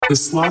The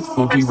Sloth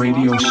Boogie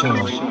Radio Show.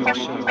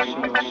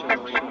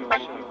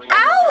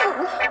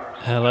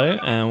 Hello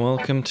and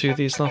welcome to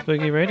the Sloth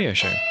Boogie Radio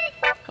Show.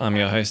 I'm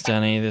your host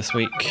Danny this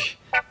week,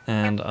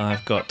 and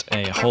I've got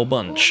a whole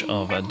bunch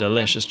of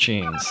delicious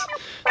tunes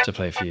to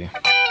play for you.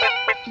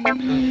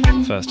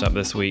 First up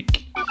this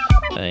week,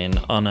 an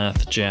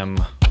unearthed gem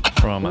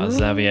from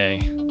Xavier.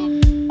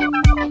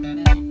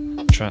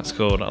 The track's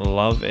called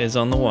Love Is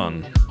On The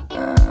One.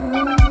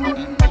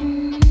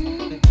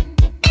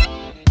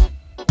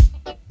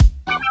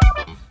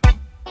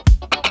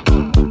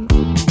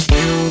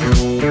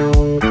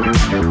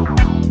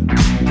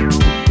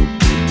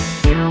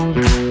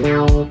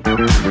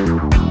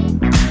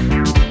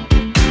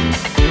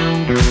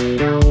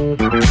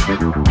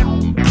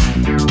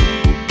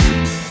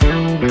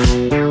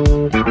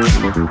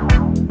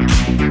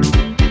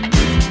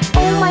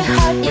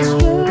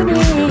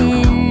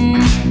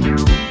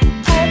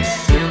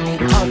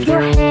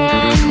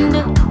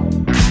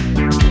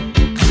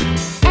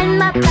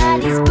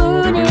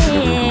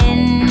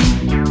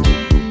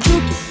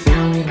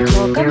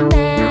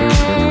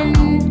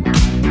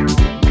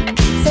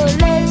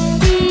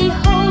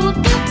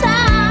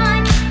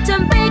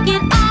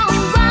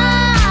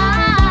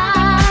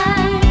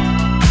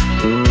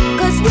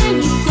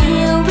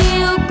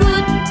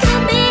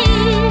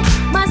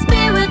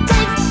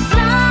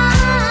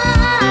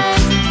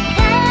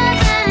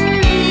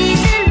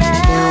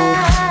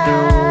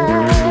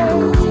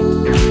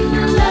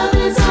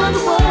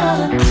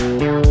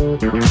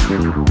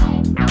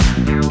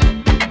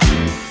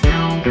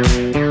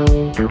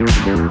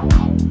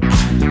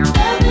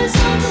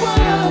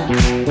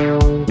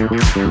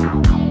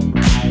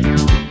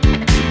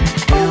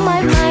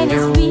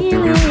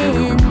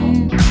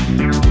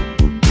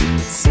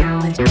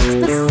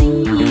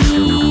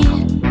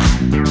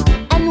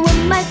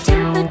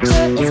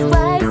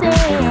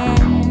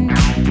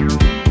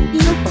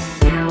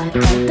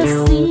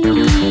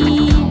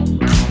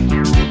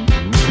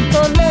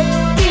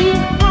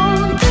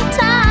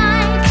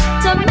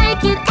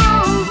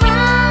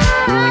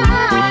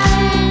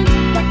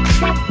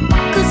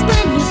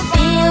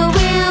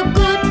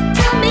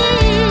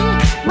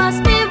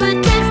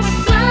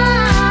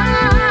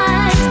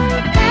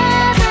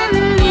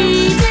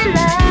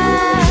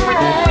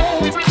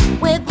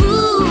 We're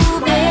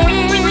grooving.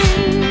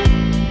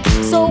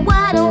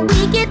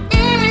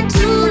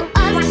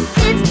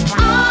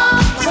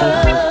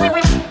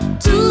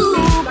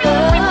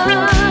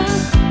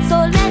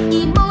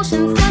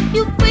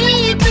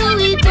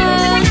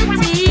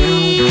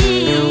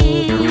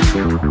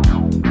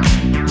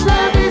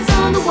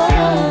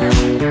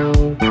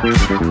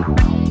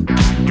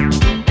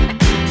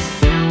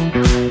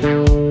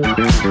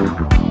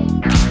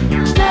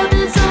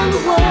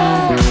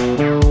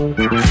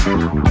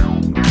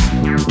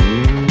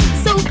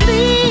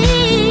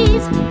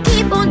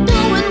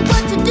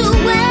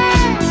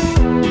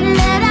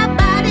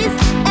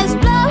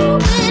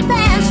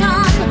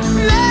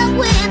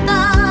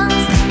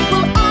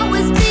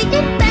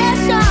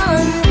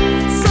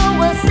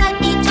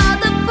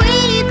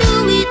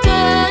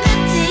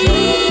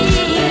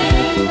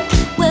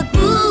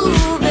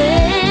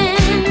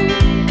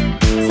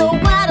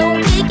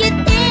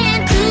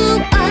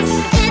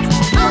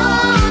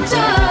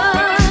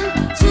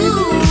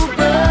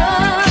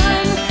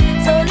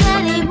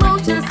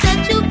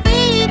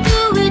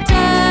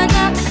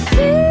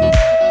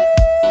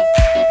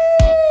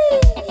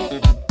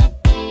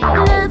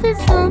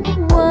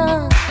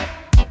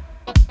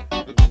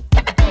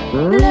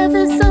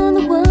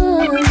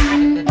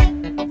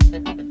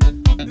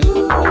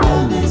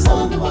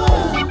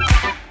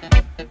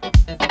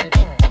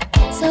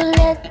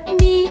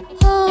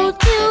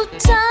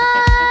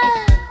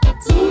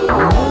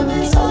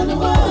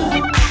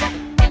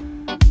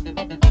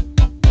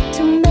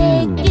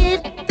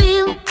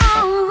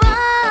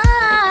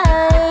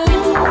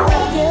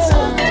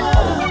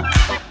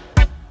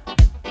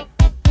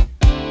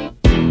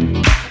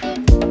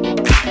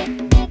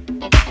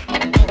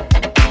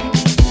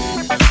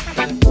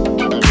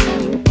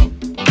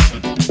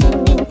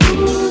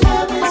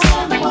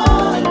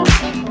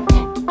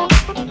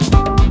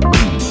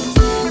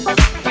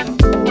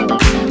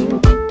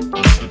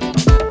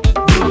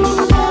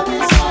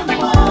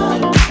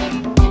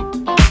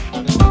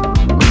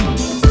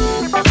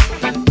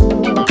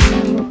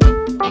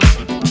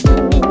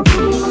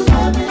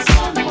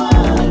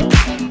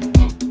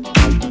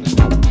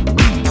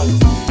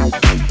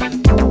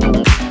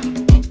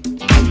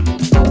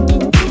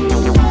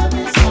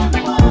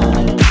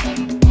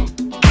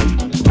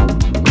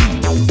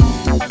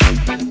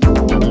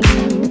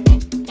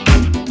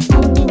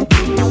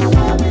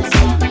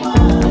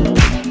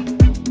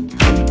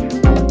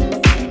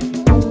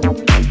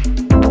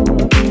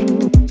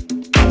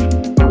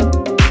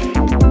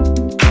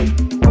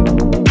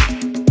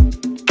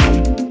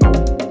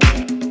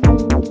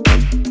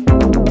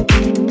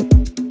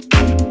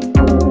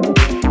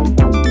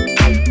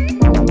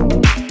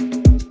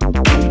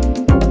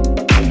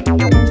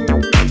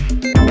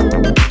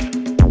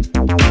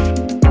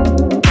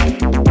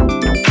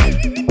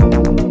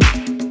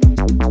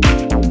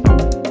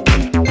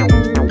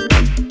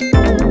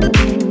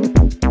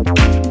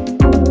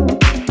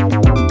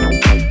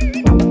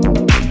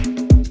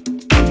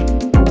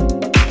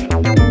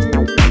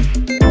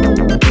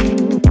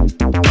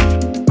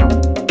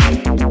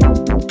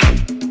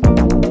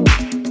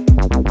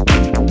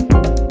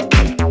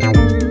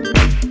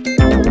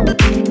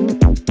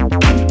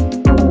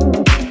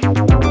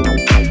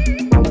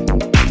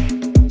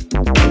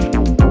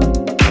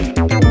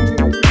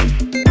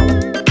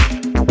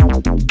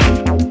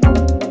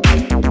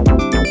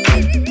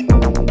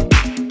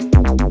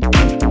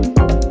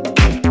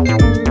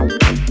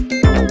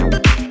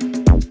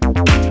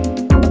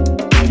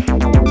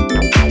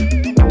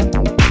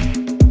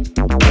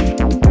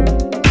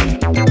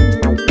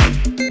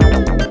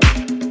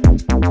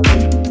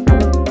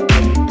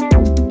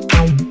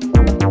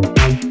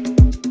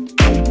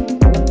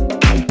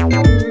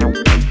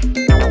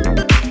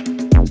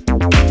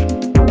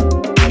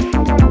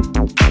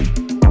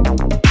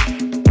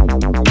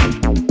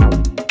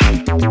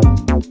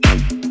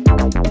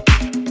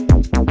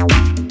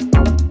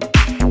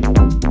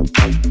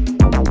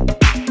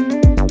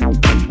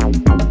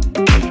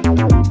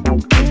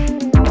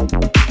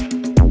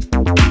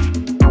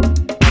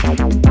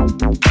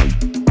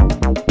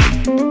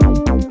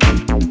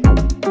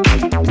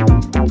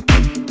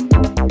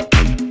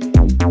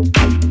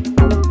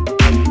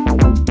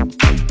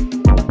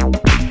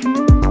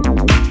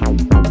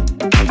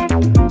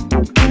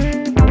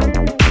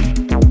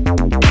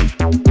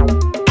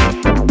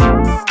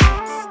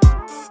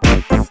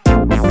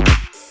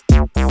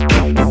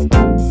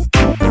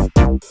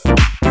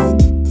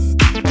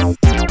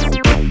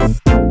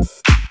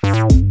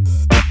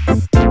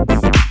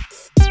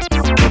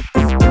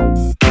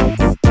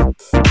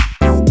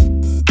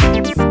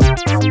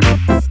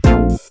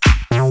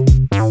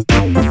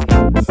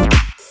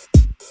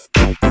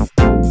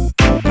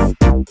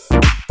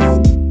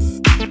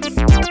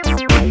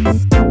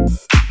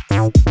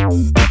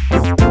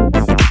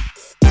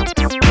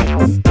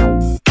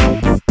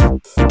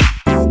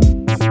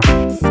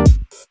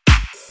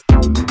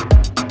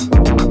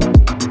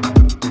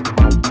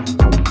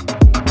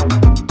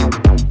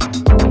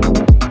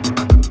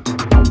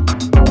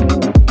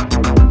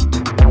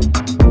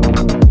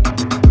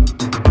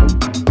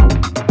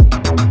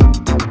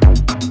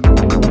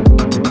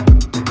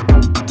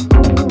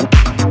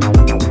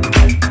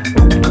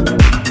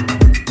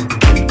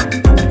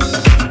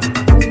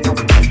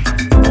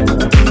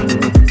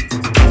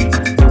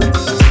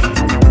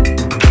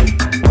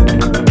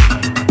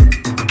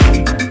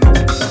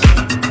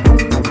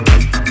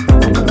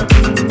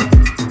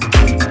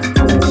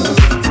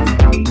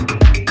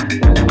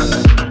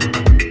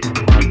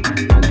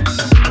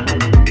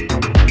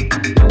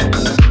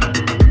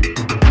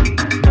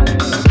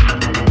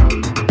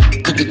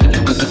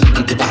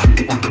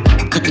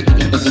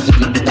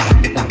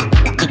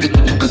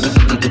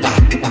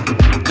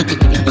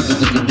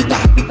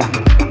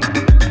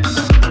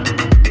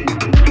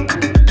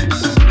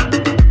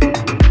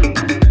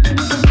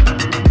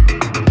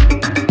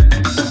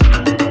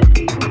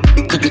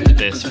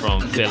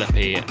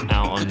 Philippi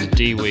out on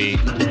Dewey,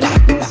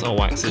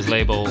 Soulwax's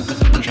label.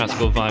 The track's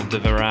called Vibe de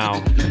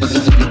Virao.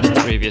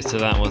 Previous to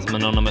that was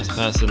Mononymous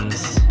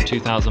Persons,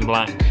 2000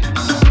 Black.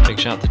 Big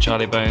shout to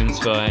Charlie Bones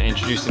for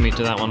introducing me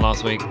to that one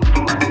last week.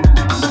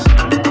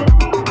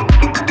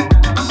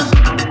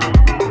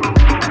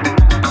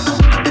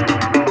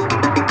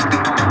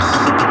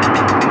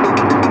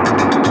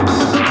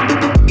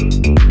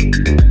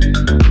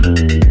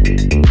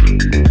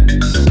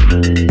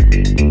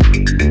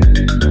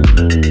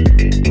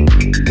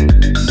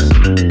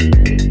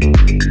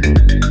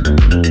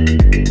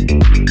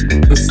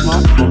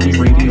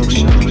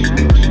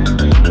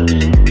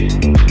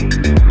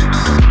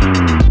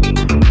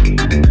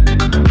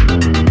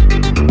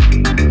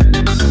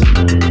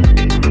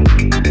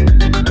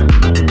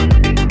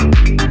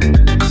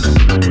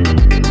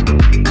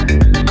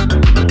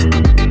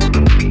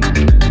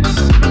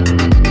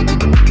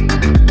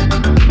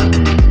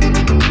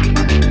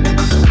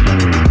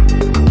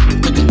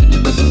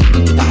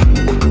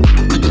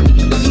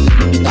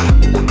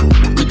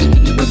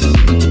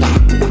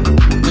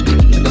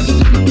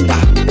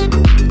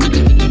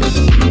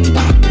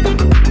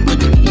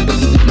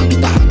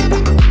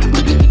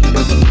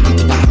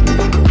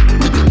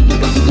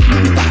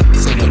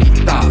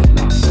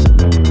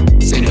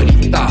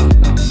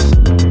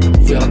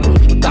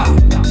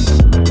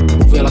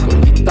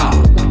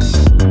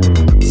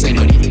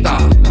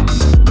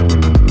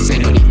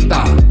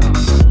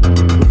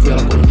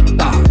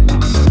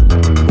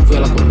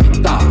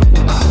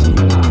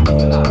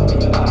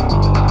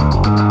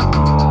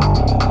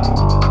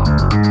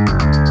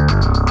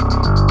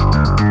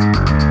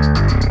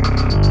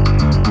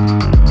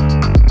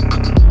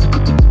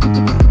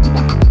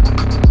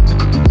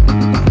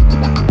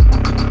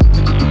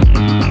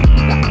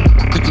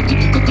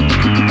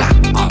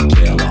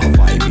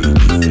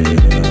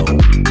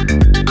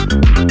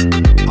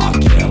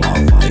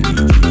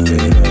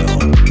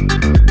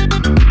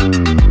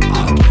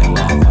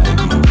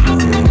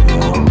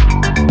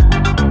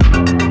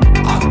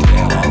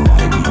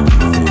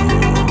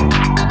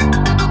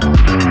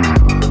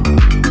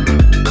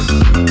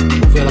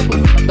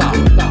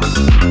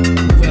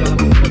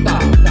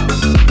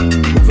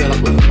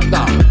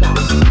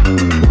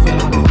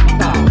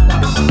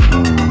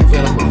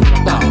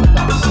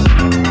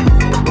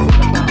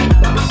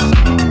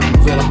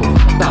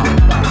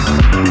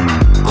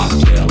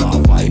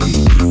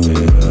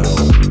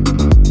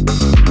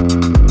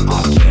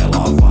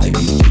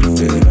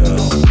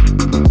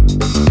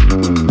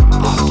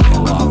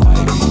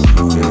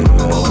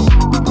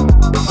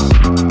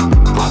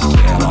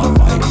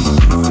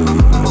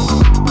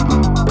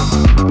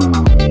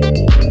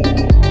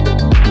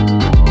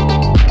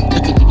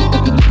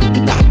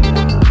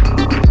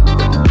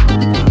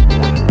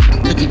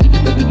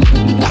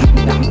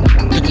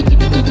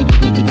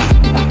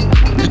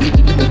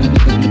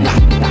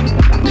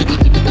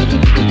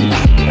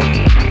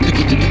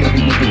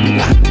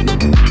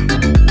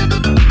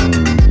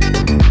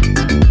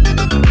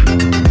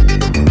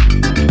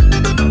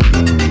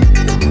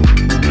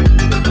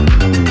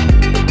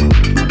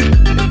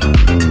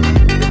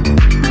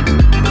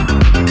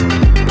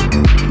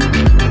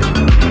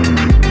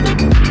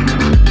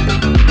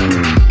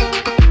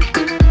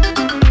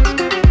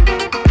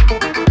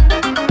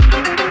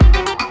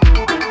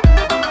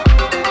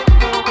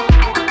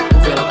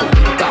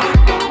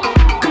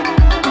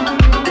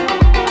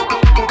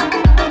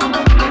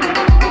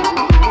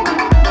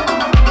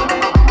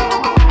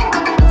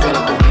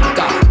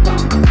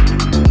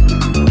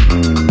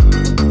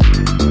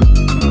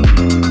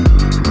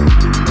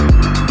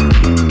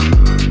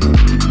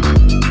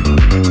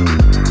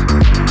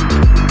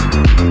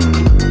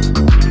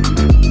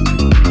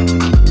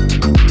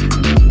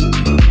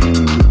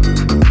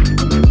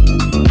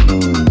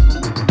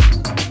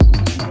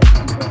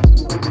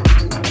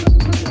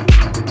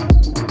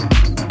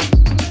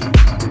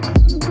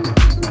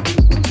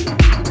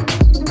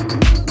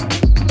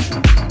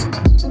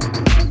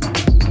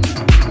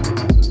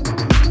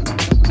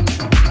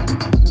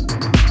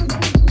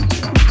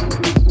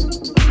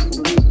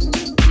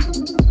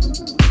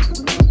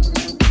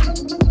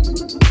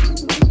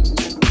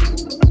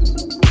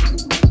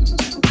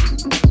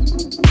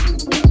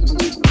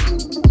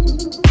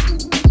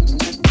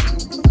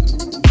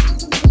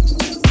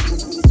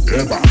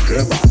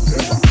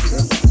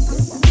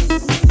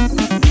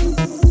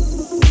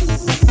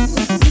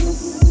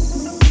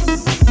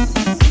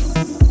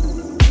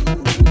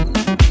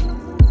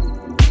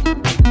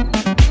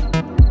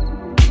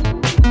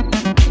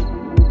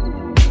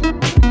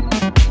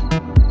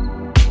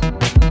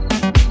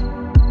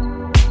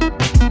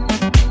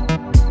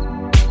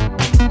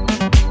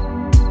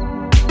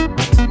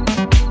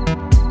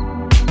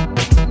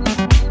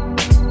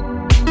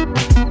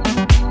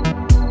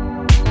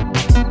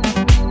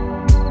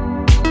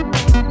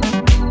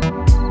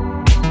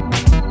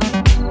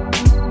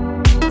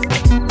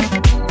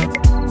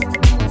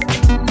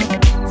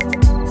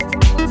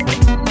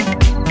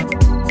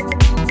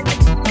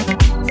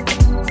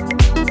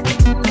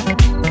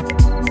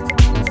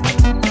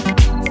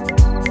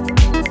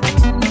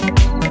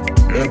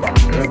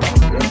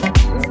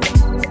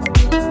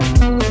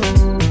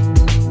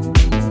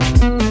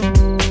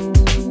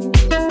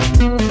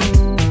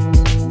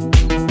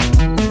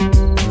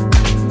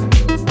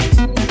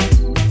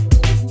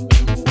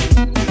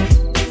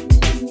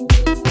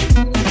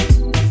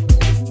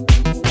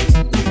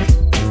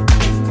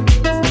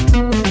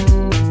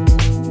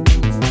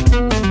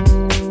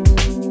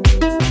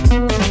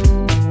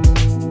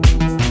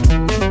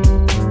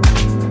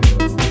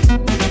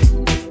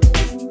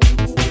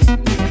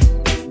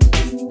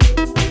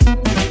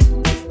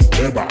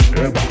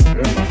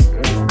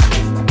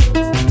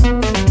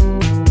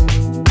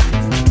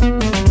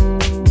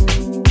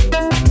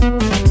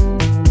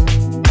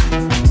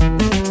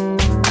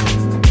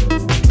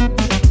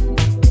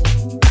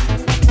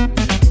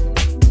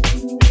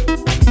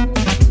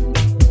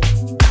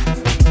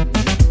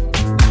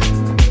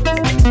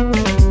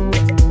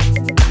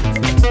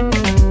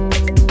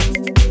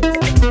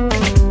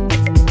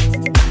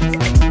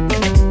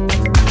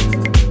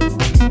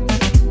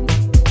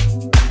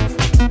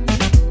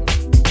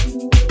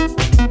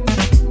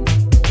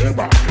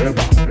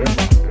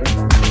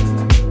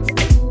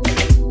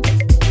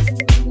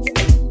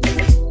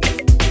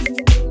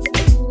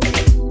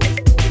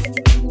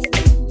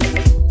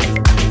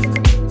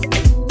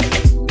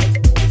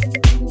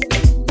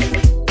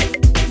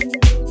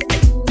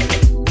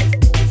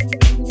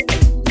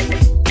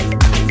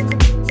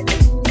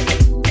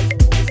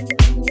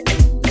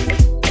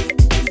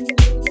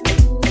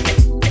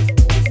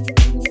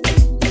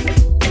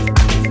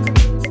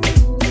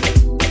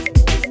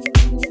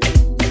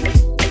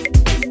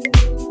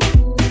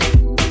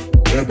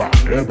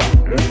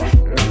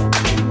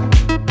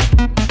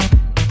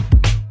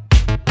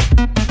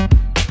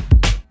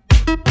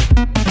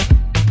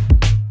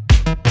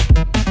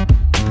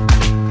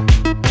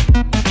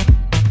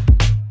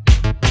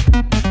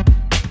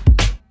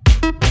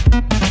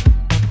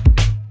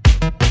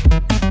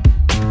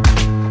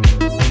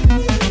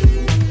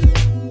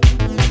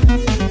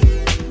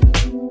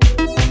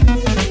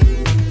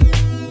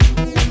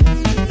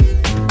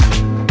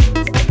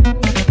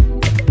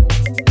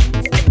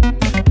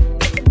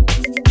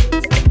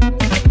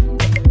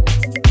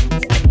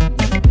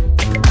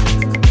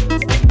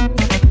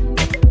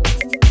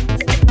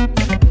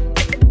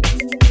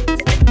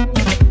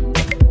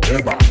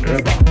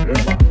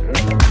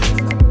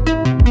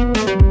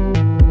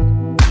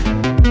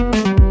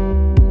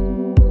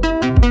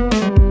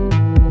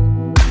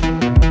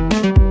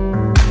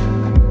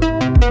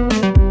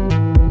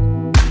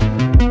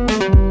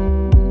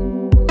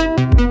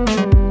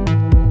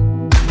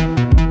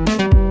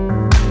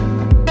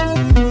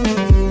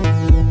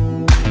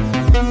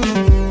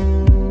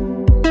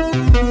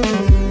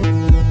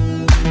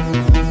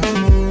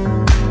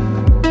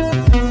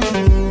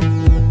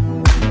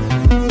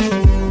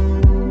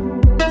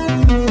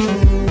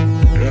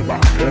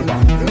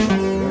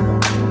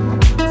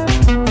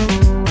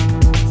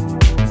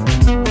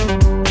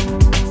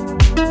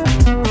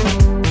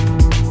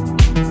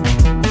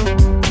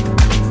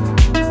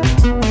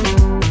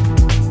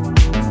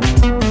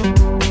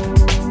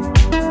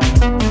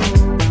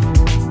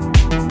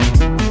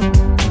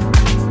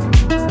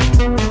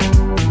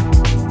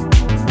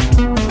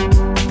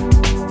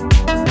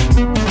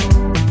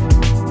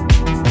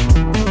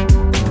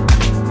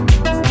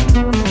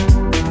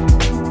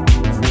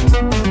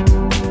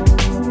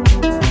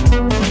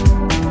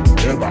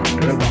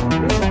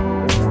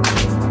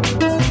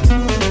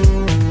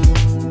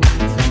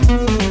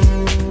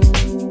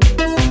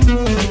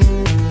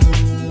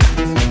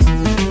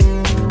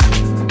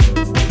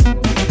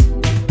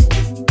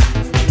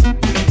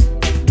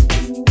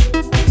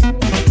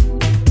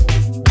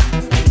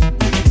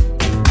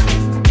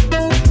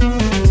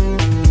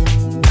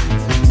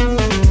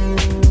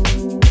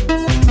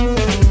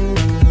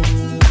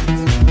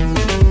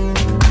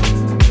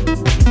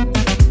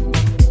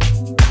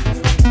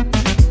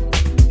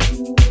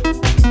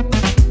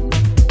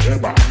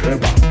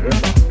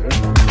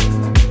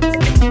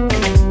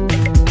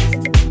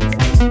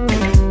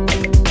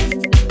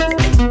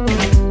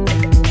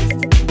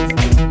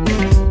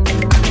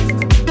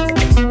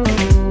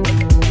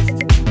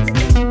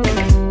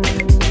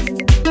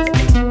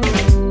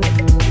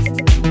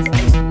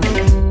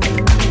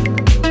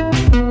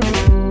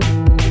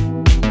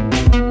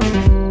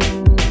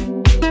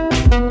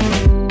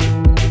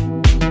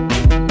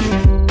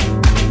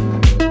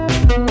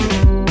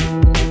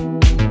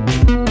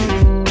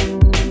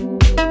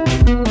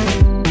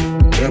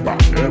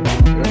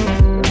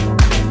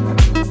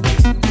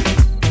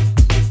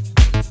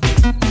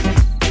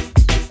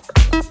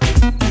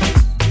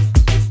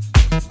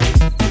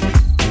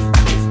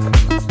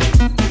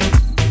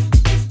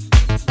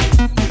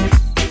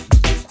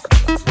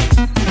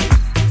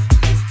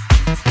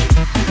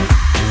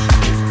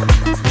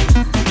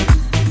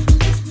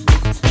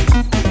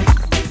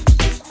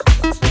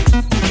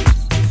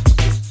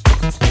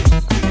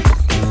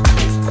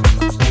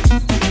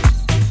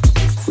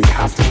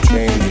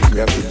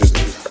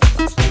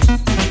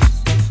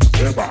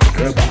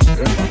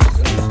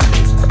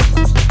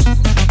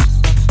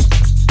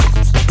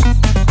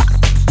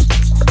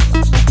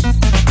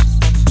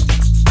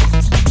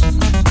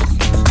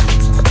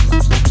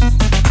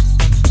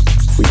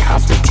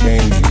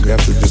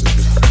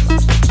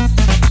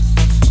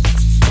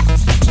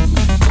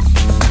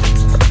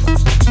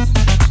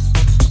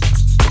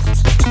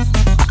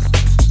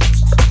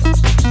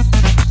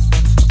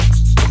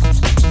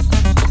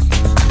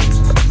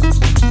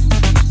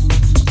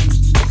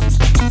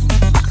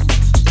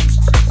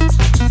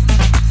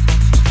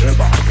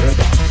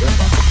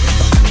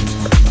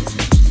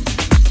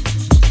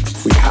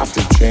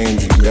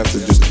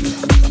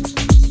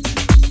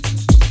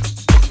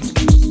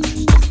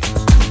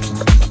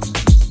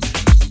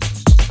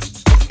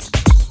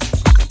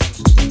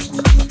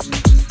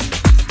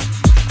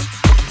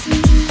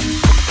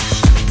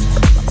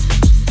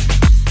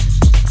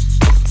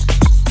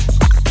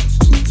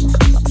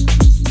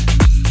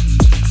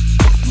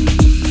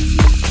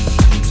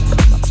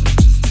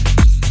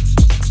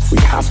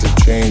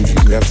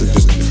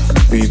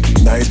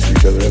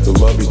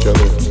 each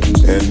other,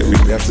 and we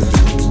have to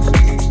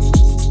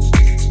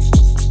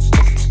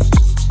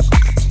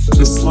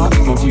The Slot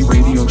Boogie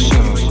Radio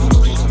Show.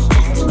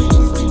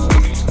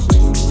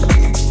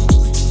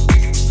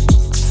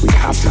 We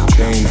have to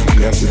change.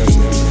 We have to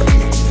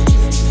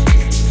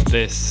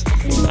This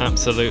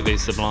absolutely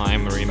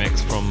sublime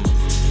remix from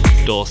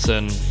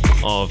Dawson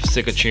of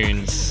Sicker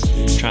Tunes,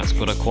 track's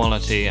called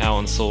Equality, out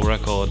on Soul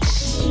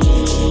Records.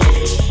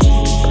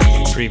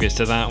 Previous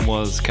to that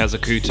was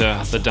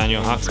Kazakuta, the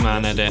Daniel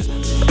Huxman edit.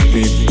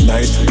 be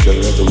nice to each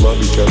other, have to love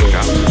each other,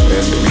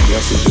 and we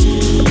have to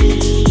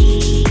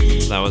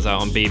That was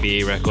out on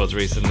BBE Records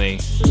recently.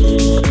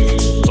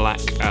 Black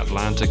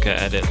Atlantica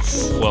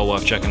edits, well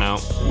worth checking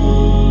out.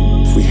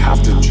 we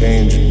have to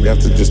change. We have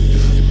to just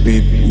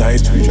be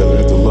nice to each other,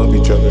 have to love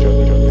each other,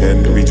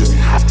 and we just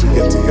have to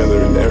get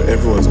together, and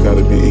everyone's got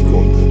to be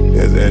equal.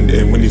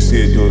 And when you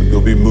see it,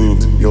 you'll be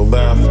moved, you'll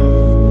laugh,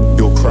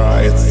 you'll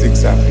cry. It's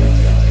exactly.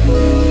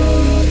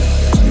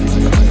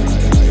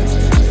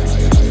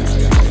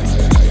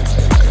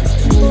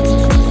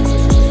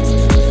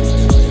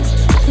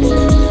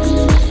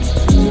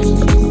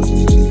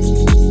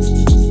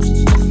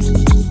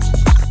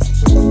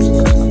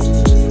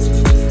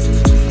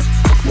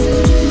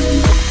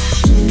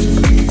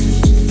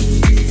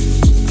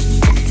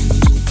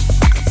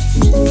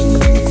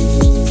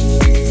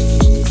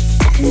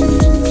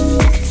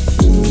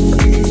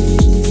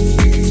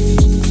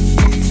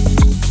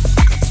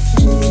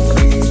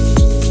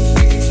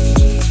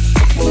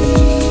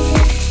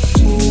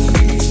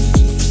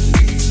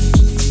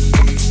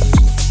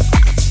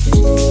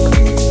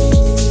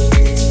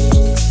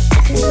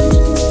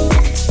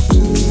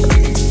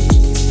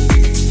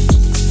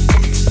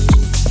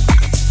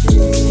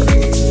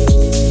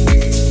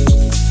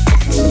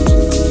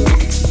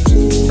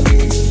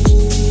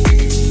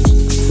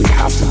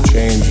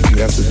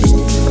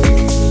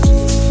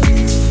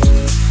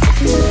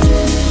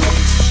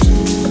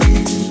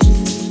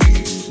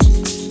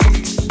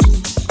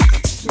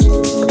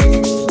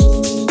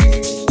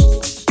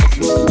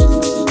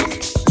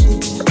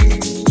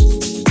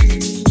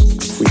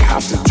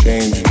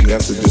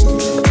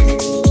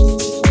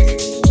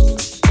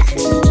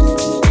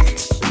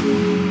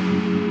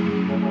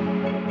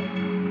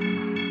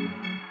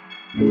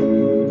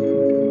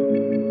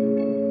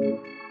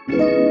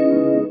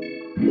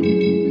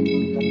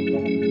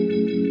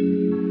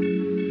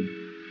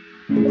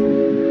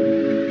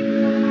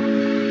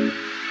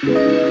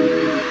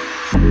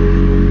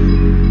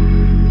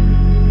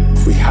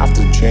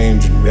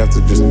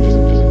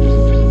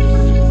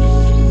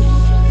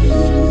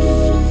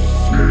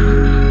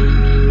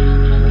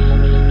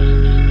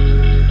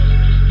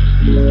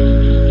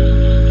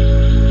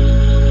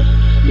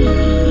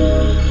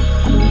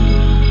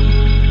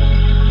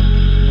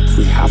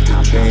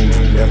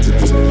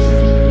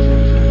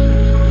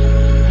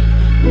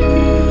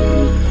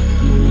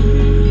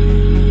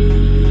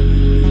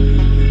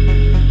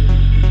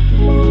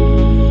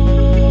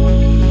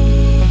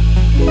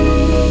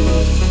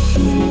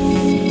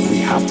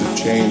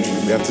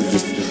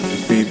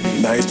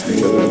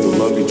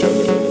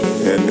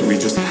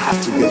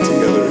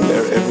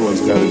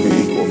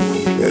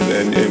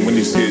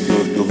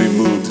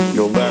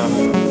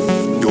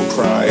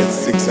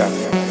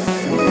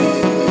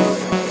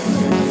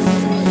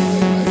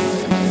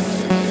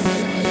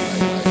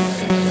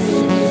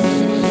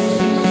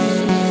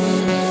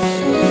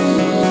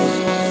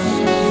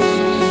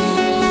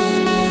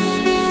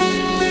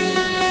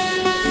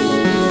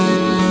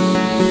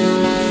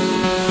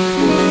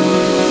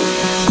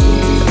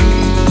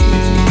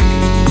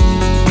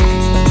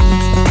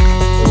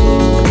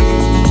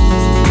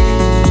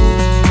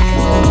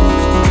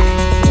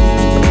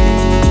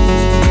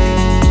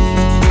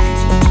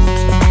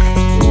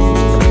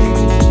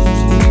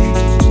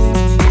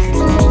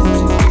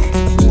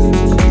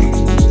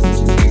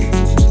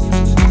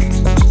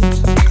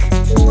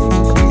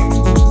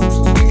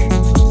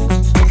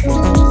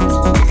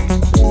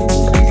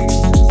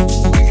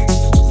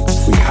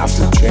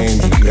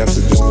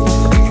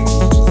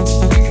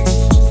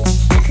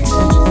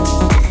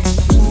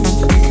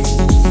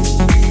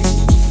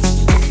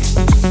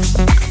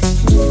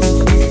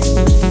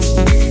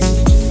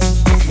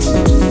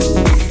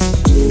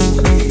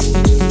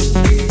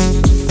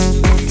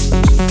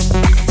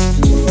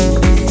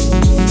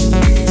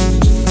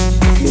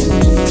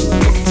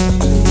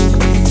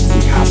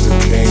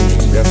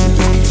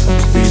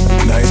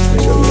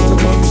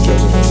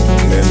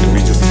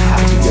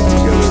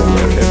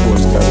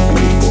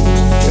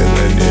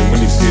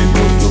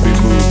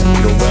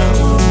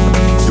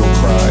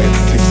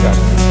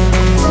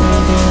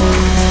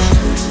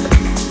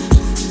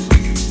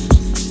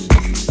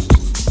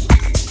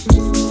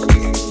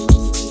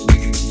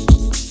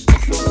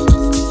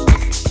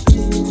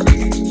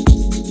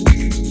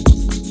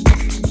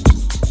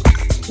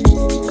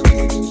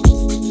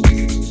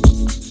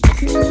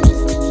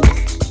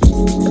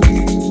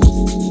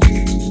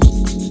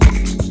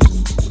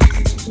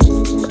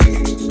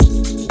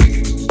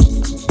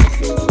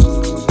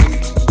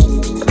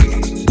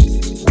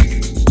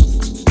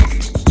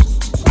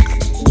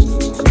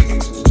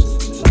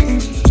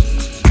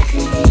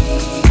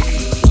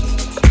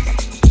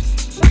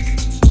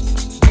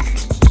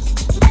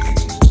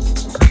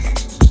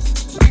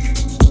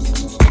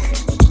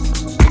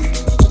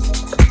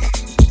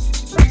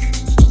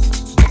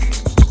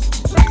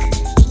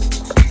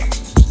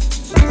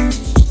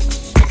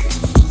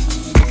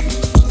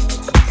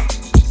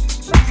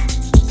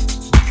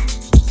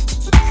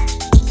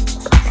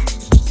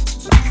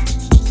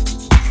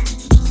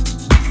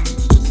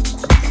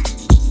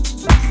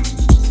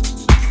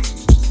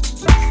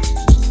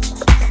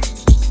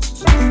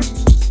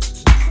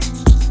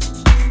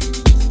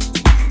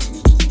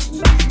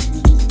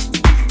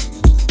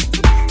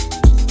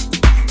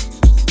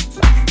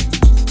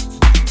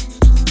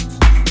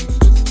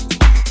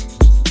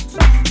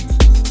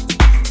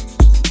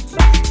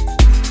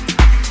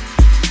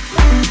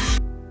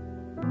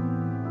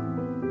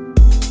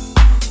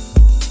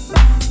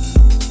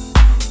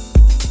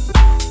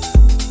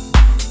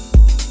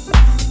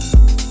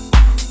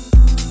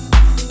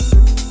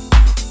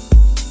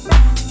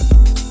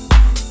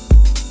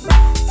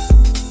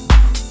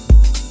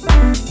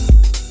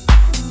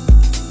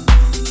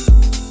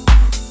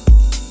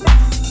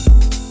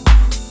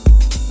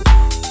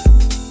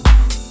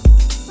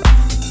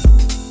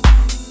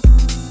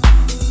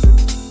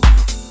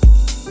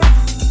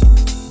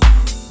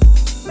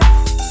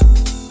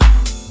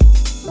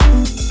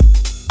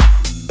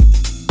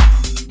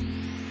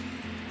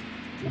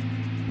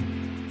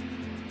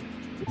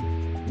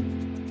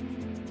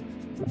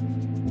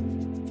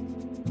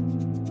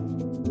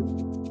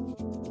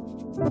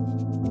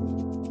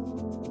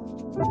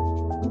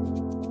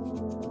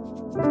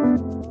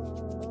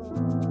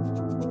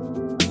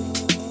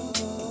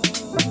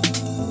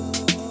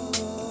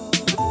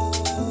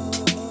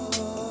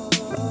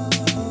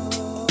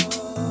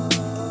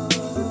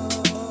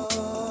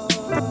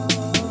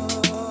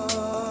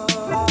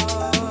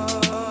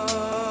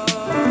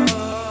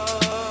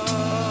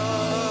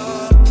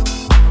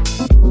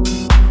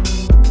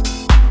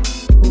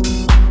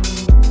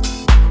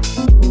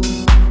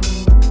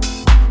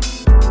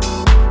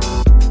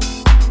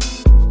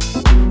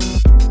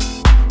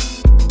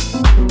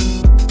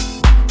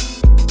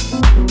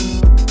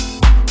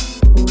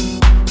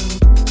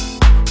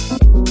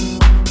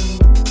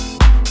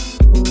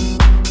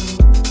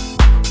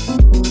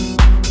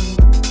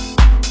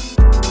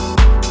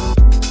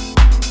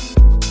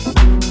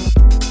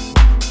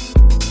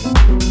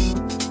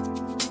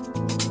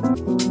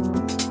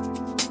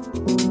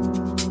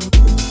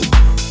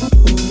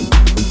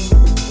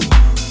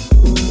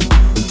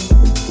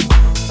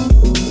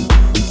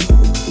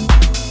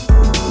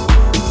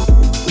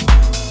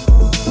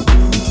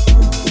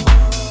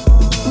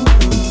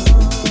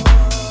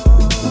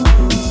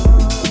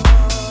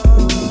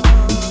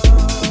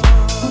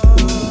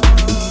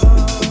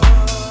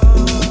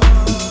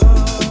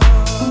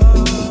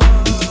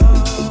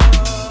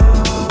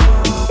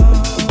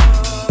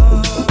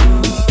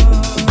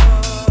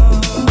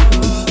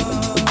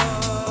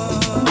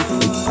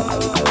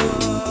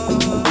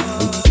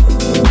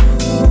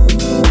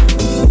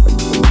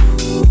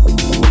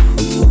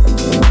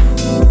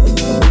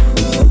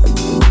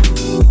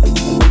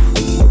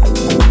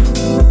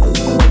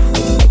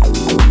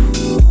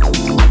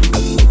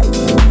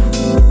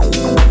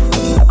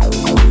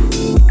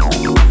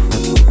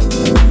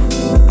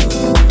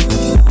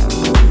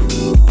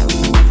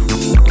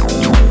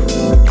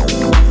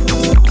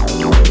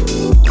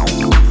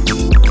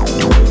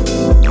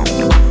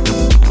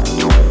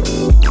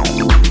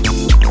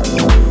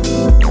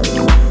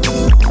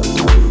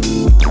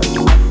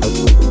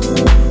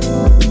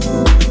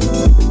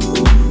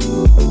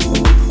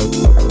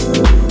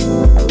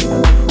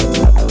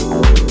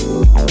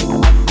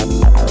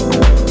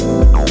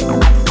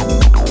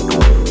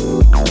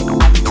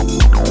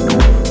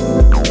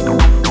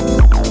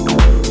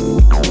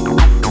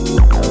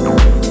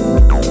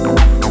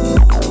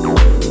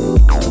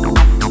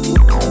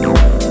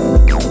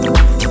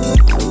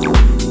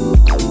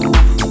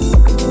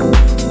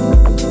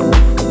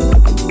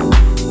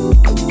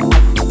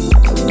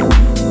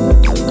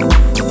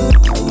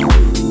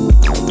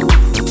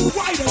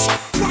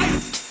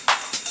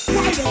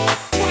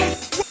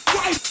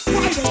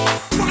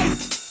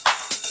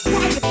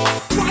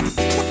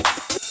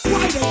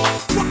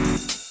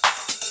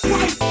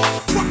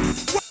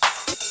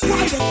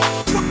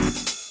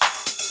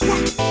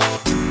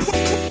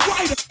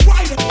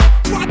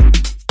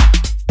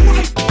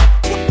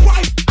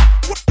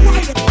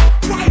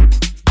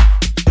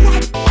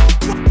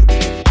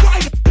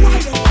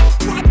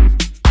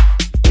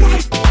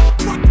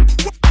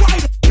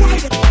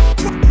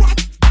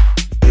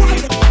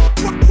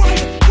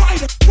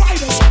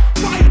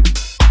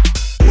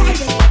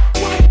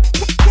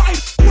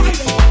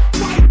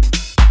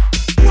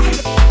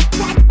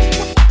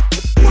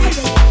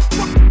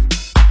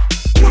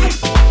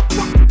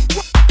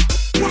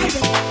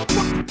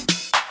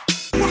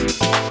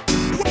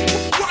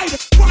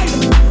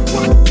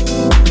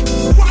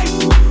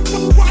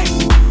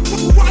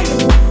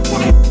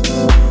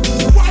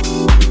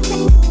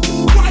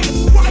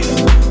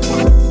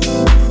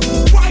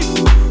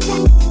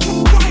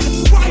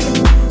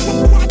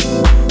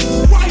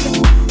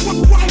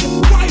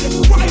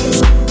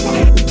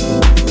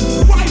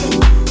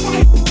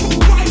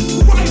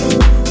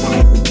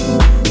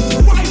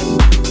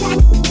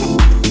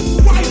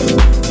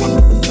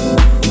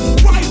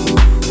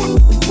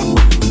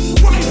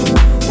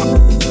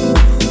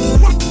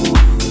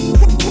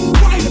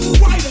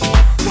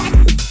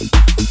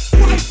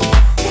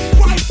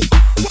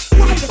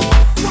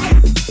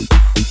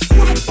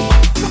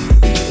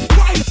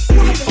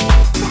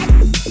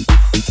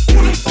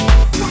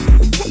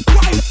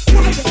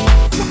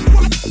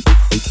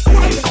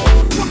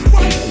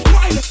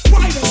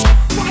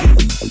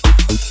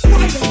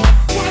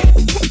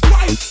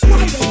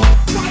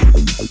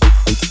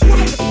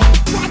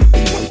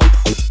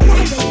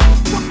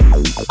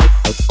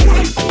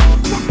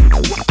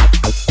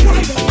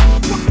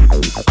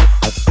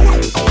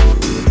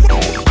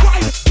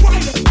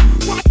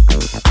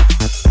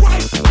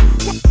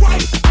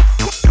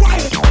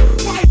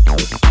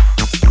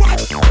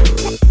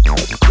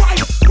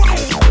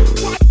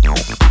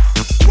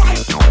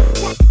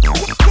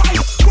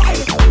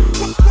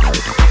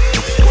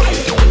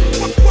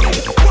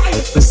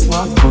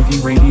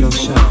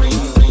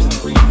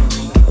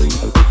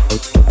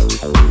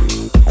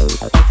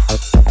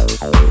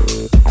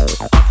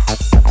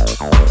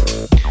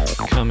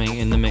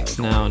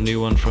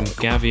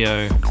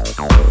 Gavio,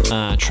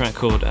 track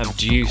called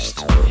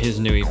Abduced. His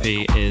new EP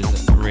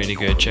is really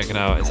good. Check it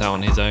out. It's out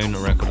on his own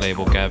record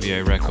label,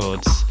 Gavio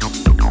Records.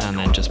 And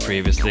then just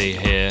previously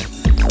here,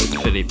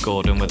 Philippe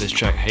Gordon with his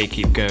track Hey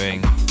Keep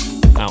Going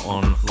out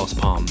on Lost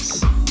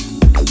Palms.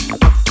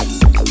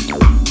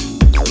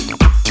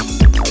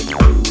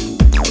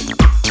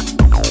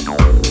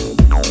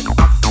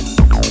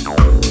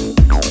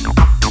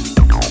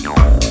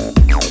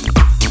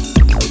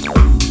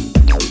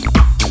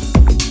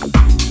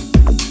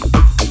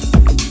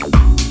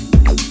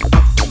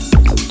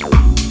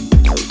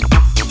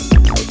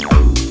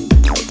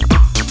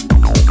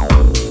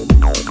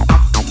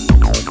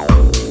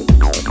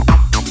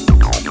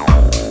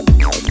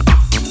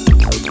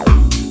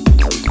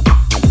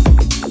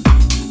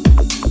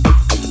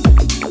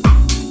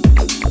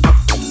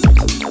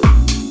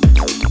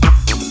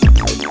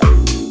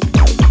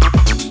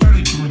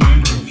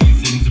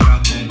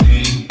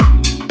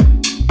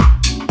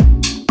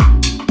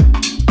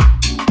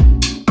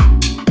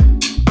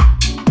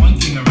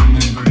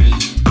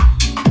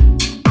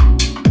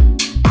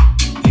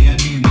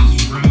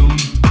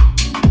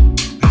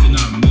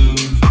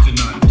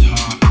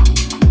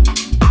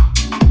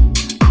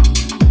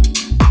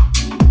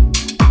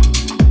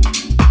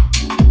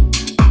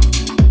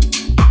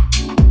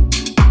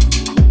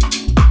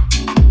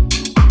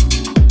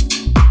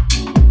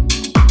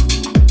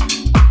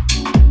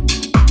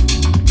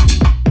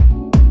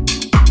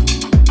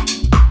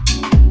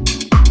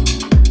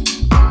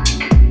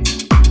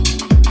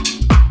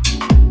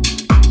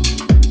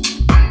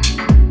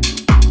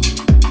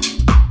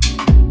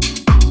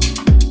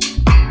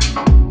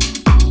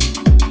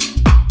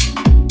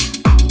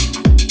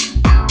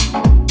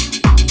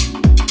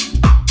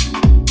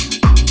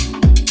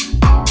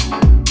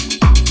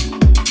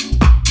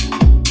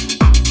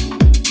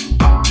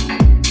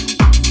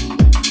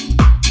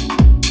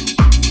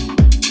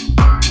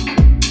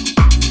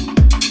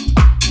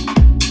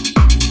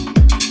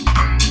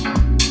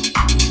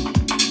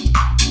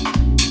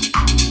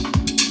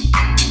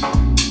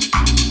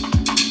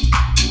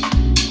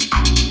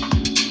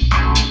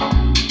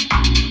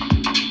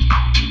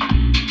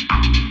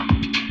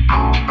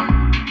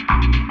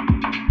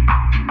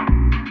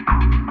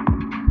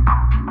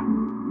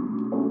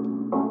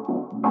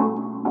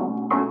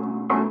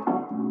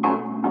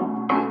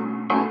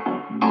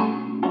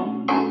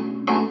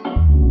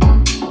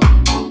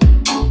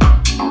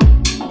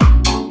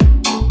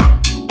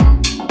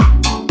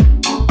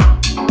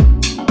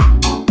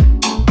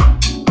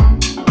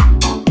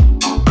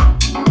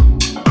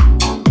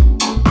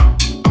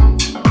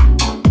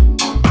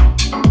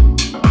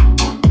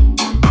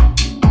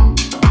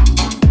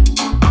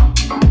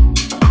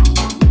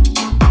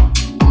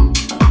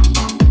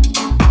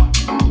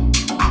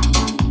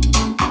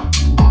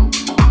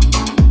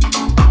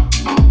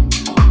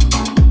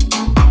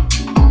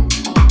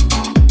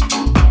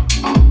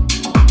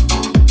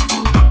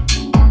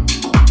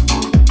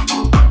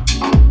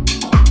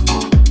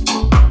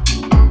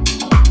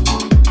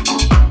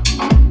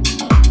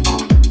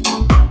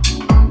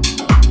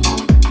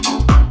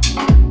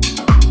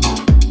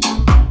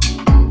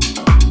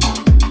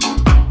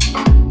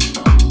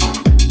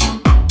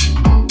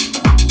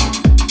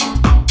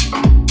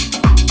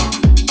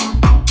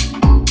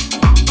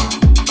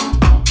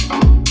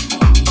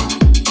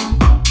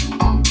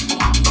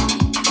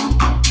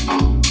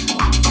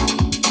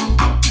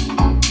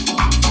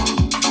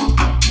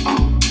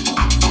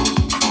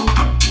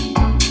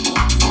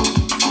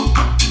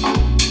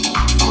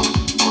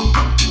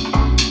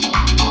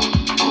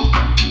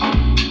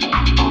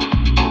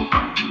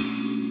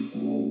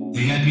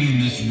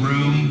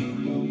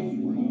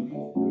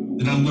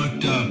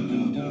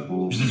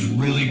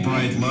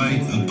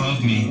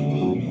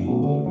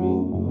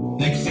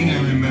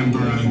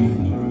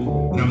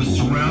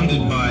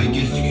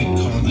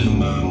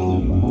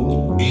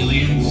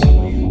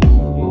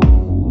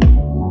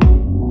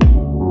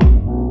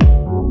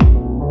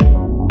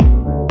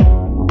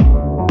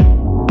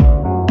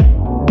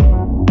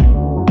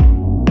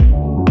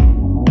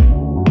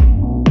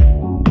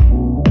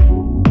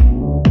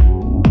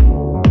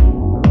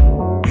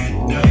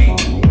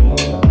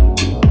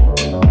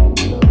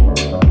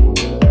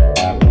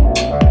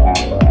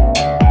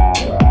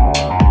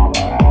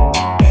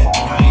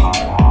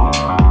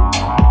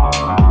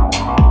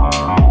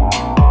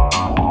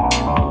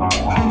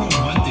 I don't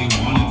know what they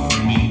wanted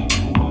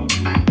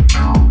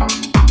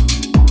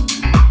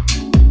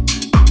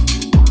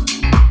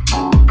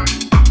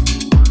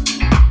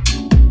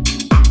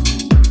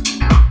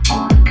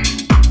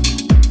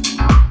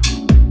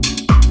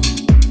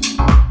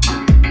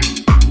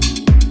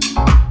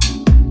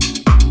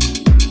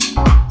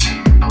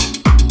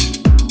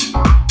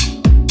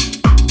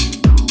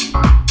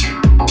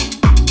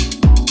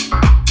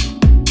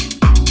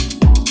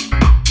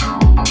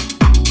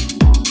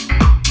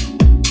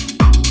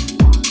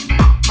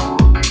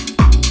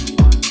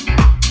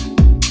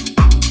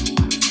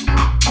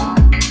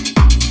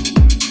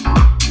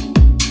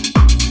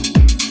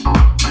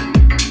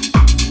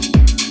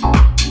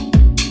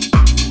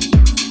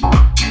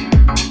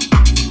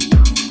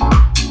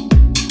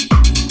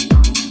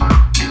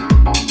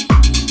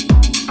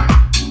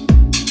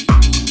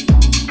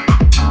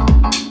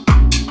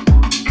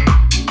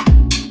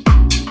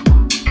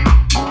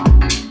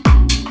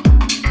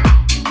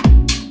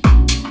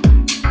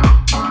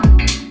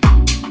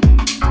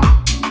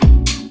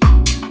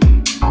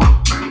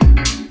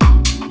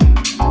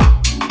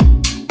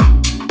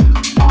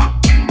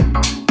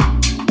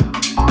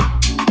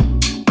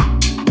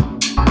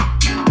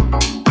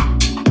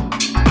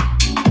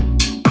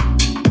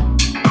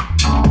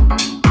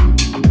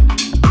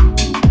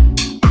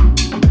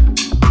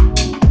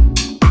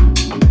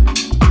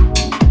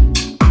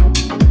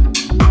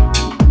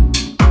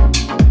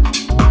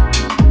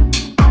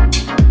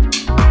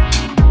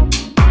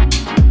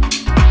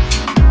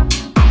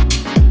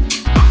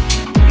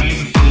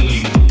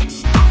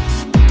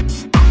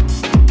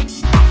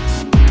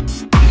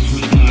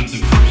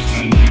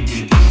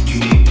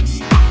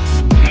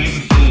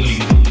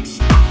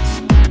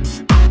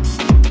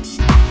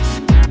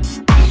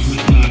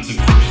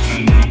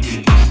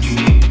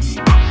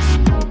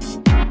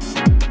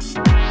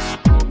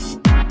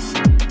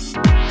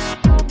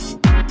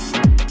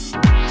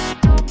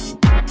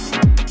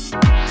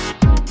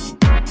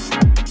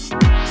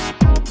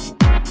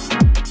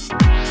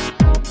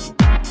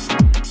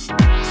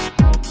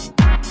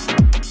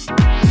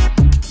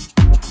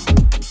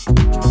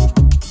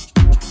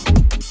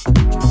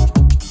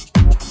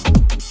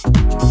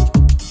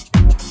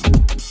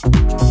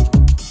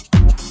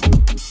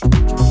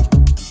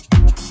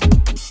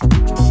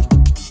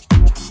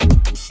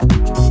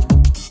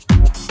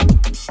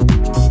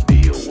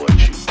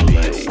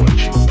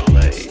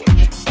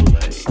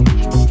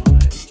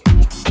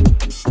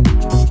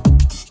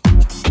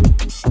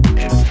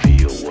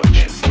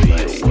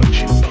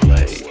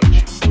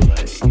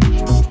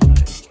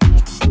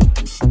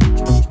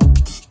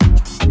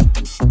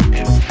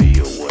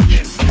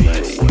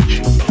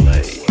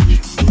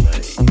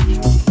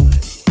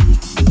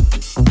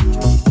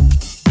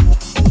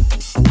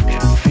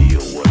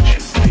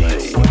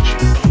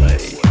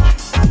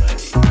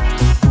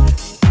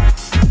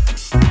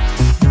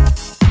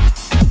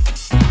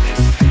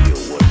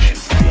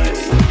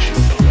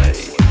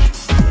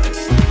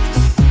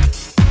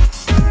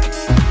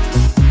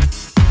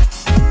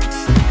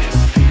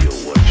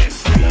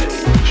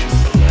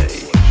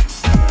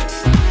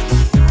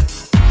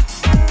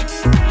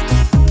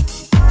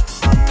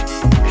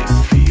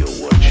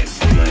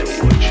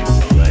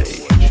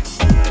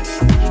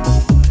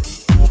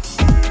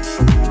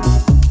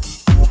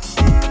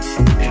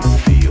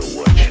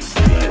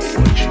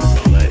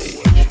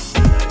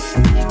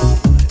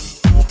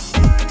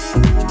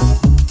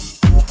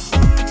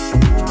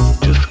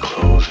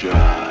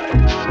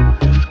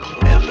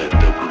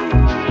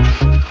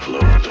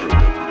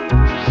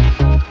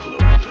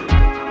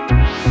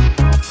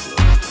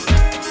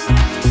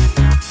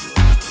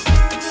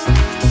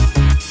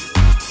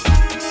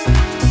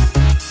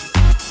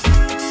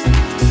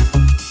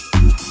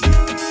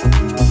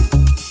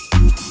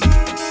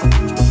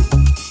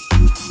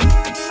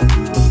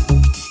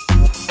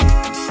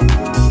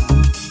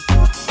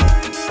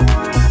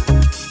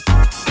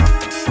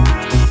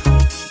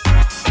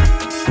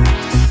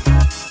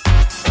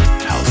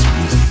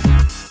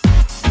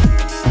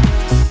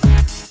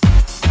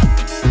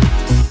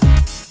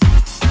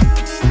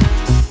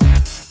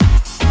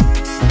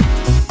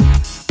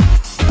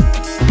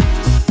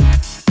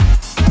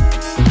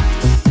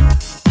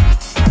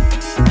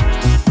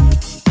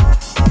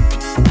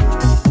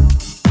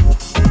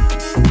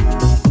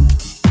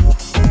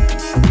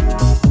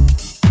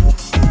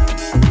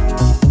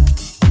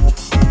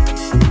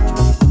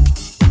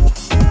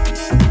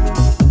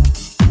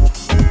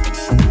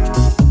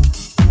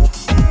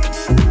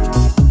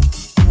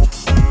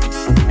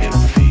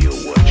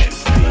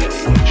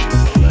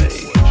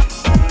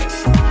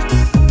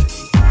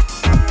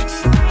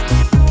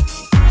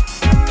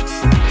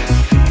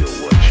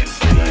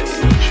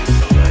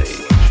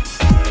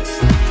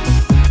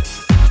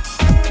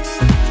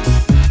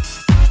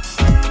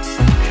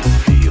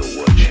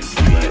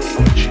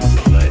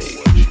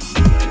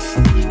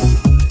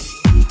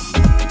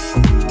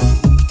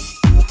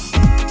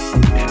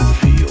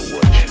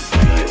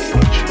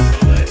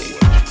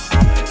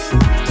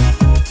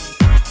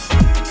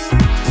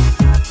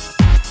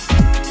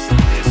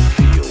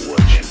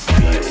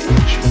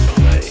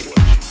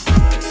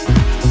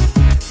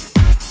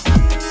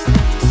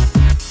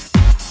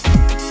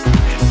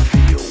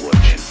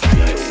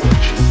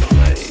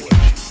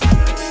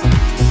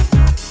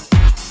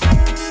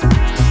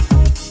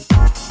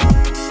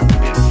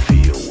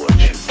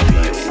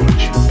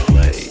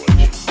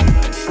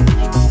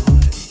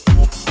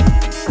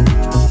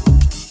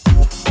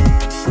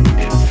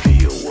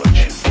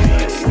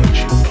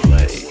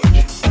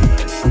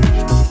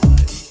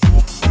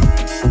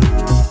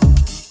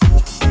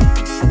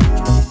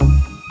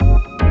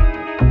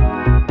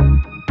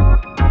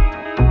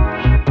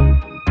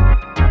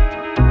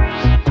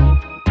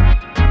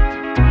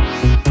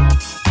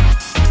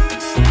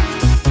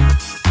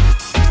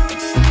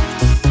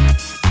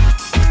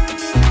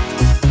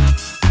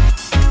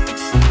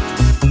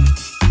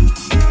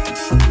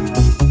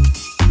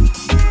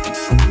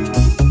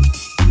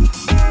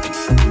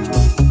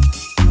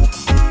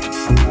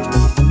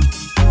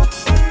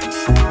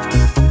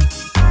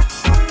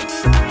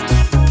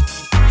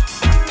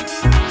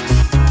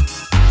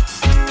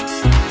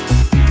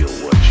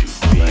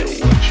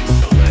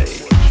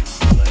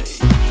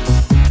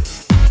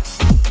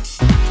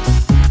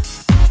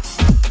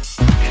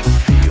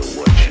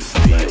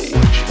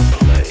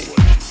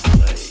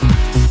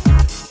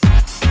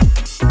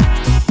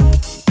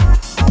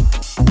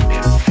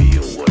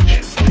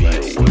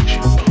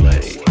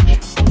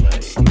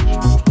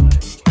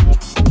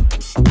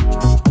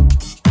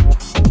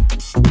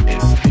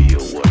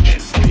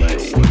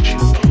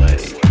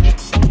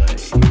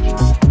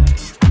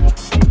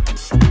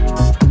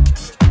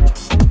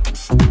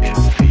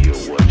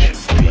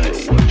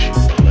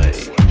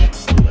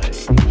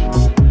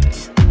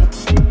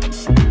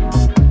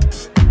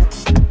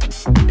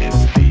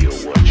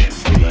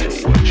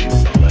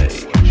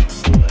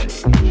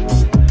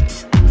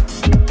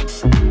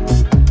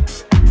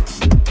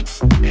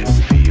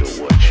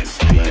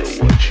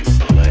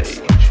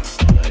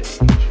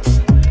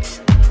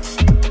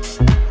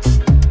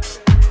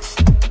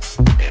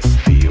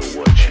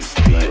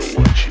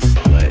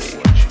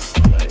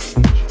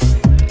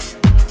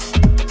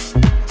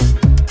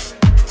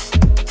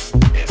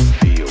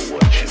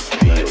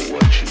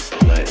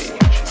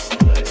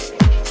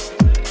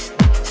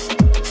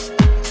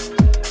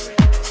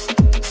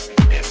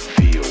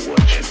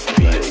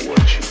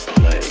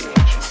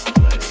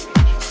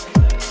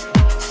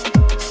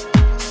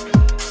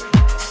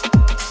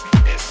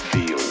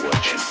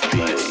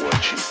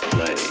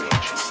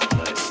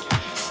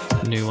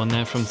one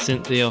there from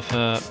Cynthia off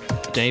her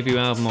debut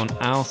album on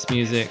House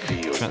Music.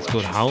 The track's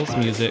called House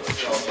Music.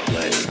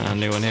 And a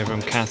new one here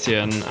from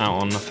Cassian out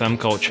on the Femme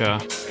Culture.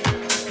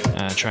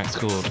 Track's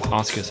called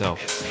Ask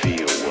Yourself.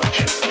 Feel what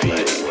you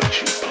play,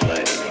 what you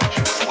play.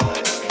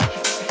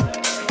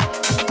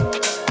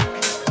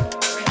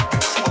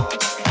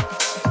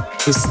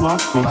 The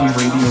Sloth Boogie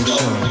Radio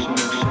Show.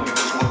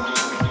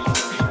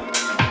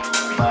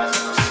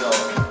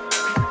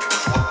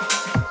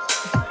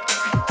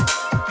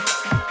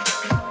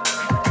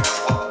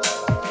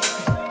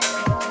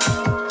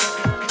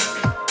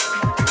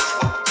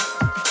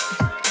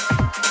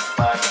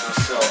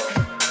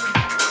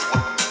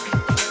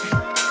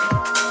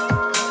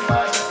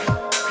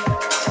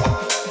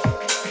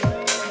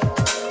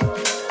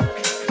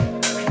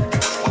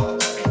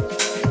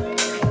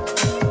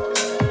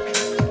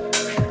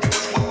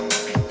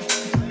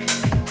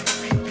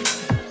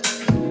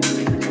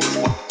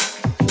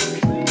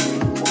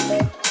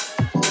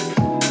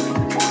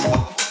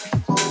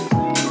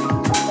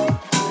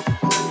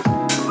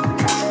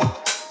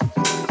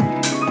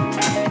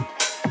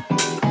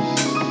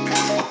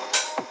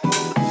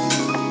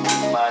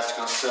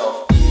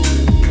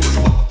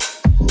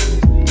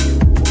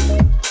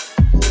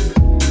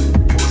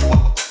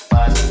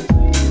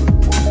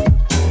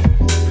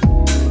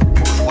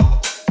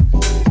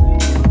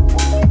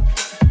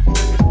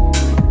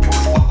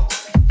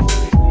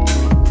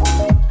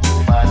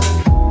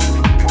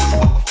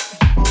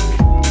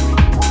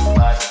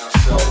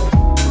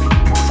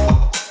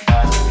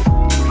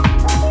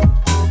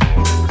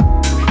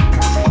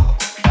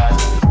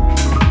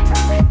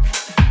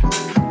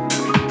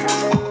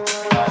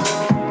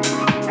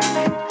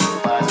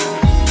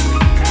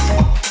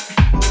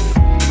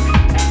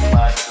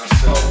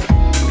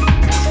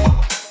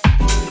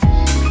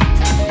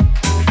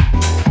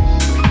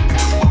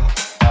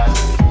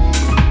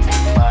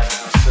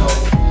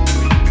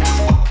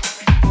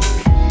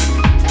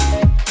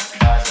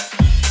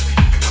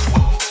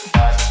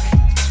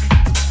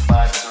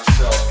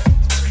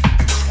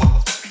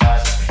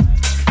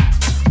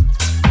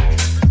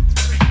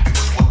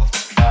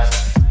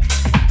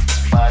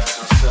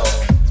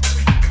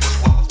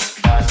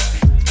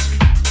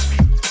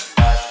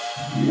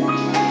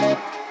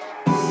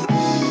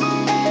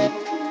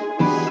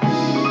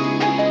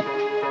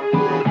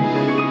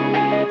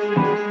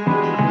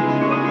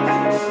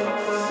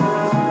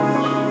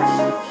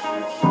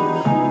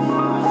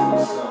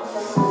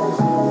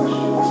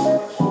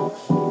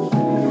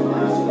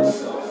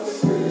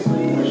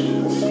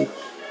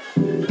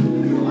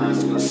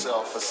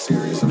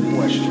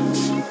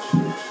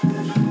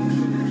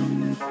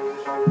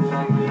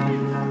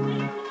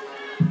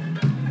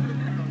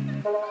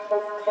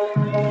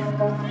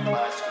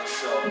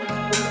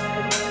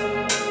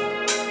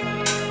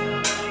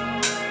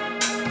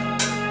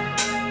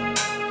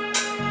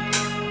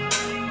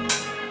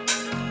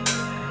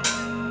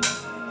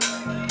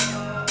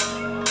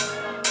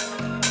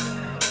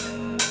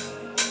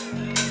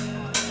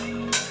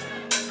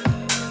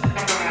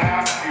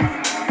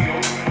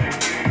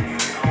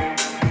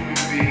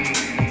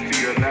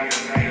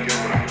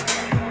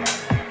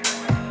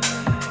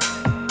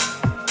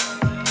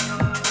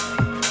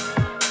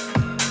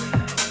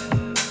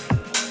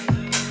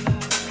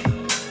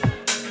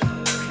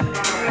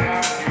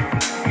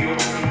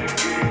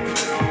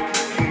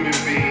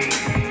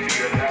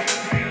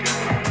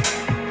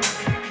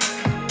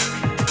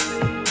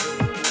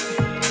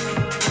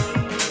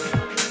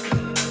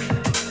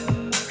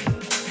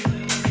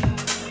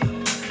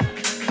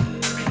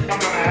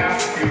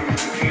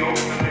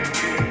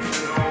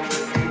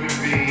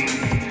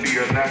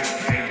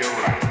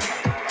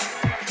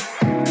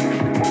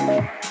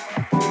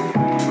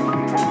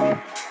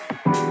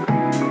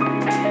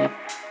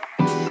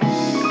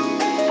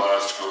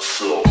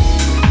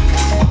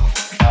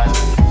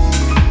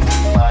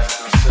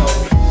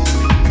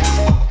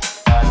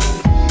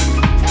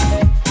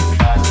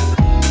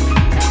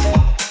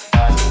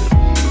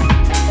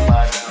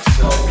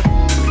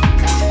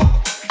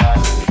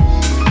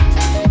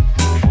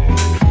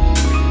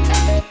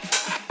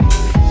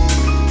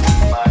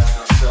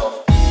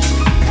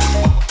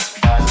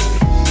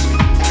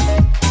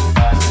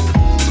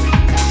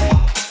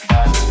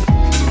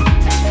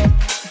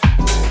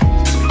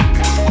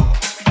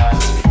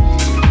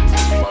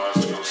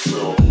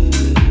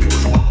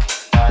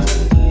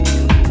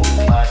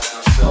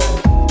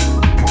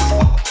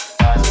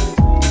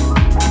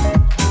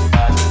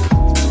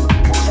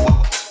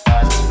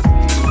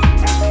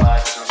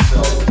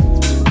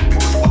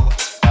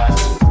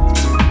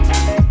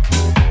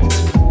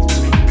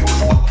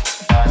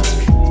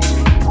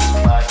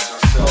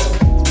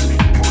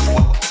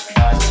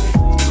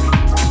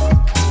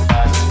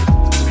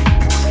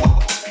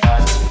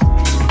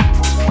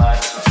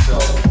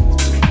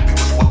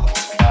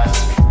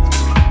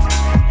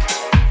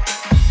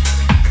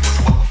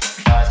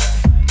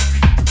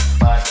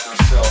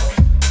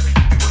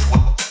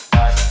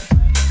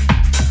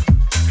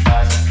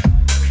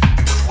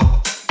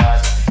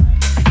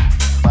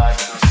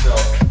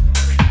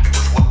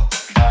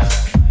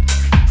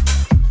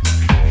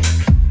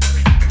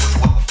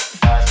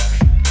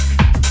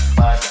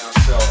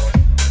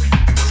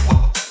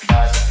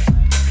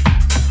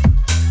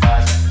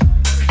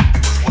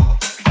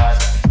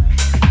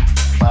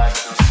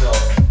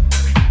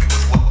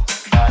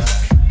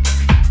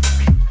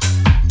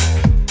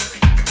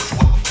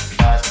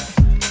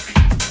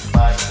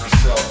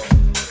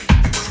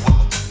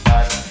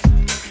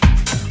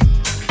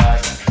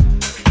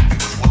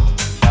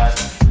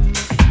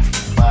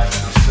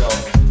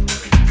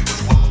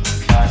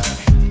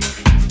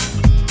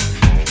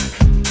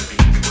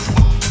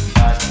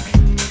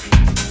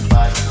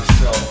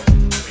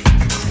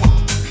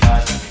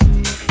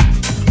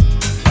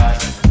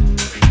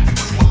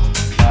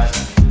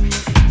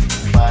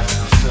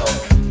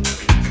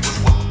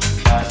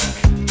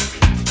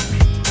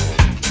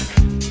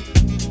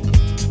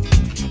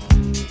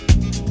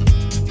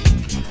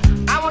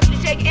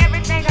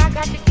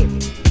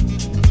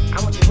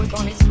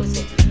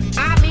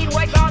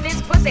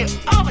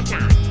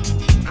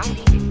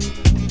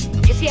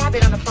 I've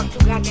been on the fuck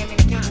too goddamn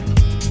many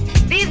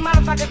times. These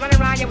motherfuckers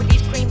running around here with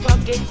these cream puff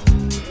dicks,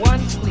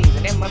 one squeeze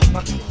and them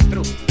motherfuckers is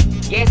through.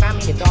 Yes, I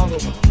mean it's all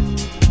over.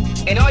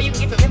 And all you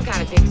can get from them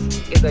kind of dicks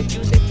is a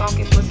juicy,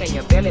 funky pussy in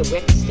your belly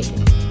wet and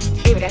sticking.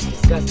 Baby, that's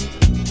disgusting.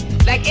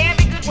 Like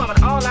every good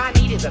woman, all I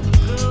need is a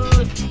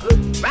good,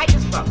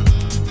 righteous fuck.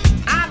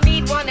 I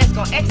need one that's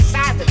gonna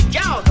exercise the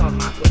jaws on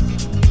my pussy.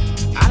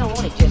 I don't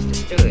want it just to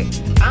stir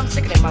it. I'm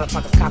sick of them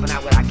motherfuckers copping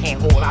out where I can't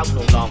hold out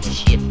no longer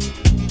shit.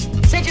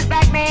 Cinches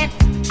back, man,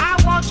 I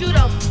want you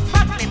to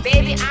fuck me,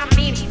 baby. I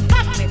mean,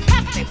 fuck me,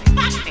 fuck me,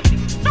 fuck me,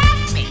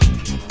 fuck me.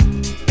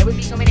 There would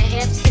be so many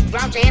half-sick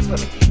grouchy ass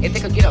women if they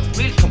could get a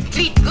real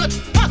complete good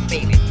fuck,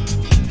 baby.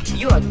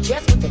 You are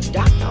just what the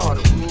doctor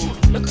ordered. Ooh,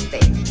 look at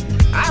that.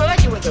 I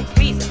heard you was a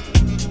pleaser.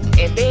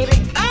 And baby,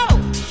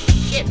 oh,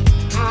 shit,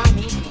 how I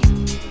need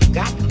pleasing.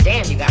 God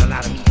damn, you got a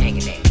lot of meat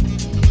hanging there.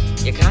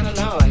 You're kind of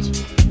large.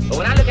 But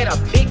when I look at a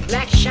big,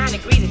 black, shiny,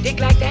 greasy dick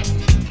like that,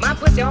 my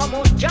pussy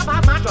almost jump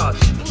out my drawers.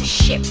 Ooh,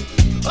 shit.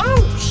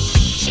 Oh,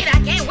 shit, I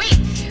can't wait.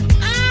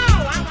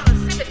 Oh, I want to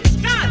simply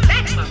destroy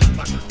that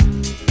motherfucker.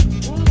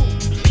 Ooh,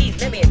 please,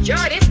 let me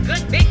enjoy this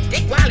good big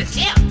dick while it's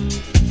here.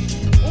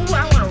 Ooh,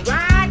 I want to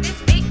ride this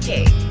big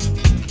keg.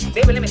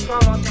 Baby, let me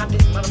crawl on top of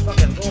this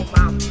motherfucker and roll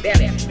my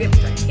belly and rip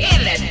the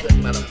head of that good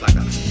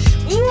motherfucker.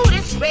 Ooh,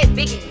 this great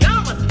big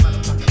enormous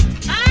motherfucker.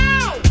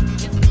 Oh,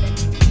 just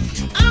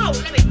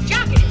let me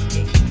jump in this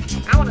dick.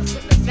 I want to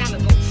slip the salad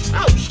and go,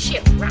 oh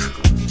shit, round.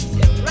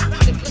 Then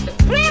rock and put the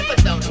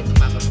grippers on this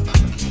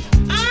motherfucker.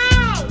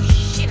 Oh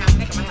shit, I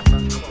think I'm gonna have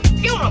a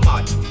funeral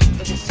march.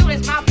 Cause as soon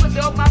as my pussy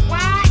open up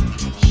wide,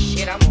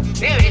 shit, I'm gonna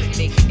bury this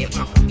big stiff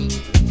off of me.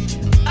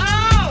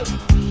 Oh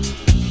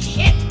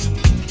shit.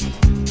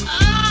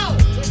 Oh,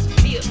 this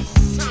feels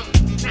so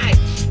nice.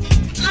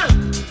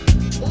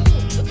 Ooh,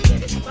 look at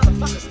this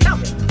motherfucker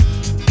stumping.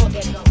 Oh,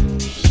 that little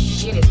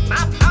shit is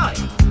my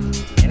party.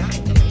 And I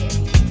ain't never had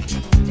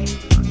these.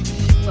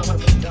 Ooh, I wanna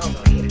put the dogs on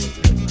the head of this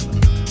good motherfucker.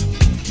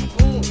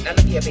 Ooh, now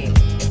look here, baby.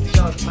 If the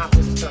jaws of my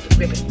pussy start to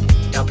grip it,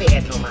 don't pay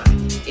that no mind.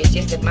 It's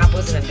just that my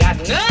pussy done got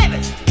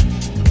nervous.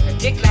 And a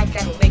dick like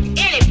that will make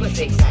any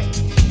pussy excited.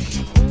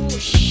 Ooh,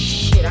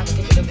 shit, I can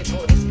take a little bit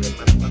more of this good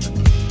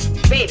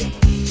motherfucker. Baby.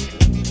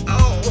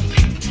 Oh,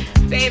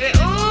 baby,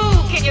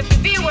 ooh, can you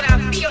feel what I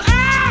feel?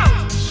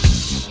 Oh,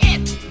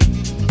 shit.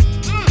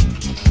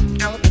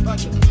 I hope you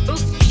brought your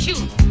boots and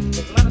shoes.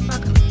 Cause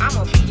motherfucker, I'm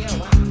gonna be here a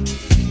while.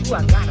 Ooh,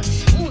 I gotta,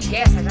 ooh,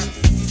 yes, I gotta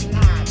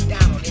slide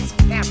down on this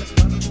fabulous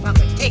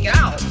motherfucker and take it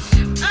off.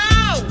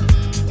 Oh,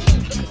 ooh,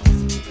 look at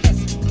this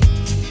blessed.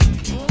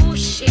 Ooh,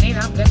 shit, ain't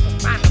I blessed to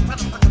find a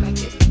motherfucker like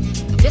this.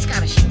 This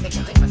kind of shit will make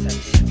me hurt myself.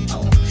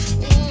 Oh,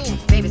 ooh,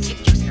 baby's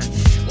getting juicy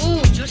enough.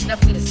 Ooh, juicy enough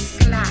for me to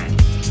slide.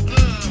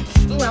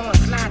 Ooh, I want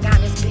to slide down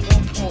this big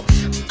old pole.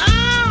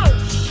 Oh,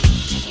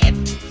 shit.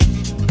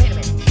 Wait a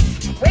minute.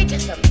 Wait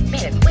just a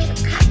minute. Wait a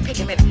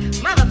cotton-picking minute.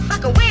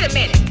 Motherfucker, wait a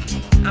minute.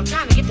 I'm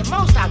trying to get the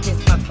most out of this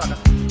motherfucker.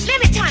 Let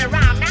me turn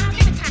around now.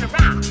 Let me turn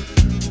around.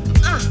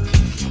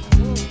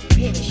 Ooh,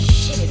 baby,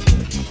 shit is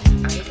good.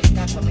 I hate to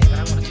stop for a minute, but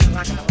I want to turn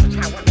around because I want to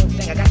try one more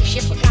thing. I got to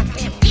shift for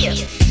goddamn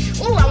gears.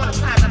 Ooh, I want to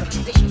try another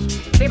position.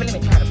 Baby, let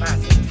me try the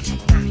biceps.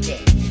 Nah, yeah.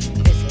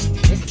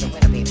 This is a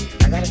winner, baby.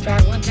 I got to try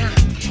it one time.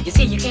 You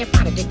see, you can't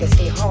find a dick that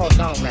stay hard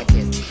long like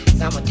this.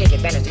 So I'm gonna take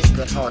advantage of this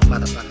good hard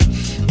motherfucker.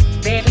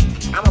 Baby,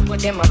 I'm gonna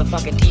put them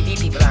motherfucking TV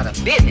people out of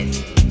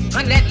business.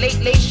 Honey, that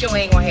late show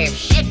ain't gonna have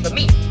shit for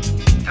me.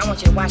 I want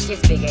you to watch this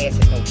big ass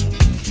in motion.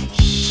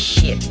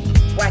 Shit.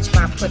 Watch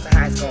my pussy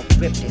how it's gonna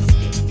grip this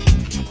dick.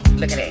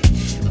 Look at that.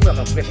 Ooh, I'm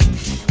gonna grip it.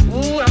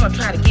 Ooh, I'm gonna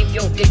try to give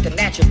your dick the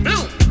natural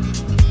blue.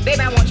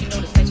 Baby, I want you to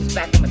know the Centuries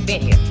Black woman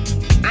been here.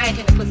 I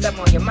intend to put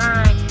something on your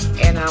mind,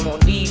 and I'm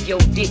gonna leave your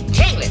dick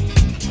tingling.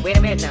 Wait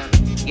a minute now.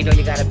 You know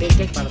you got a big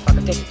dick,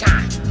 motherfucker. Take your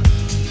time.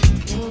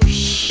 Ooh,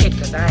 shit,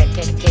 cause I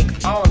intend to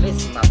take all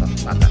this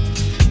motherfucker.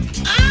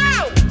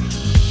 Oh,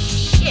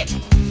 shit.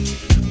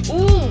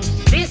 Ooh,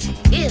 this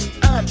is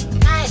a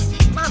nice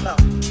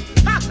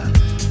motherfucker.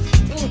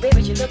 Ooh,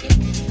 baby, you looking?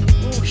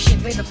 Ooh,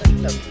 shit, wait up so you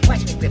look.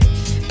 Watch me grip it.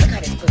 Look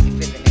how this pussy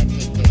gripping that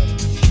dick, daddy.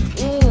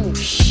 Ooh,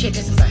 shit,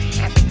 this is a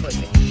happy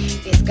pussy.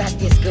 It's got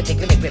this good dick.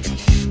 Let me grip it.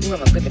 Ooh, I'm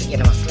gonna grip it again.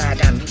 I'm gonna slide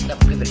down, loosen up,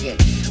 and grip it again.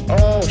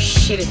 Oh,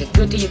 shit, is it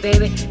good to you,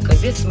 baby?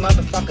 Cause this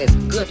motherfucker is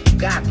good.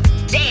 God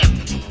damn.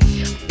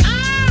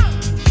 Oh,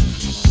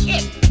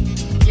 shit.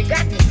 You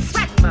got me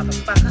sweating,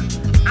 motherfucker.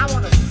 I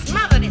wanna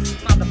smother this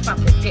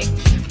motherfucker dick.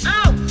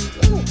 Oh,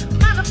 ooh,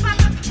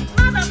 motherfucker,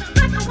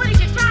 what are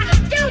you trying to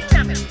do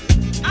to me?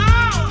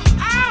 Oh,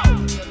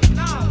 you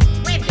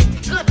long-winded,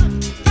 good,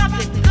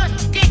 fucking good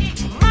dick,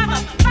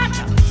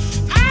 motherfucker.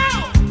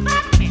 Oh,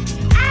 fuck me.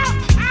 Fuck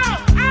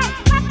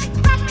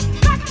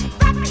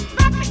me.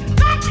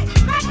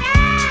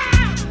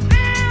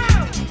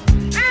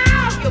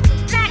 You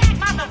black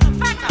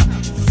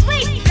motherfucker.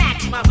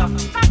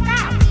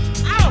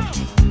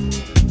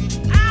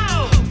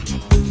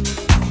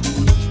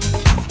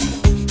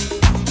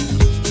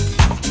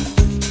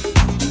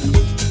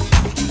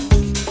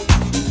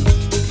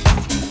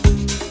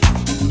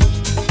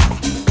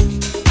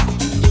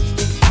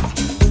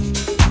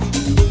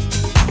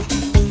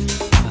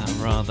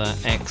 another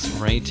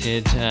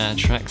X-rated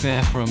track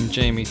there from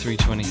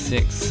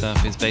Jamie326 of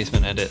his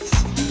Basement Edits,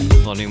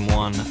 Volume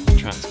 1. The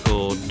track's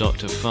called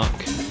Dr. Fuck.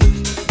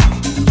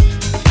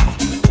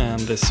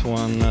 And this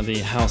one, the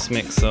house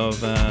mix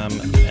of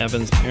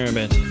Evans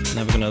Pyramid,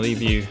 Never Gonna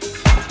Leave You.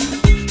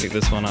 Picked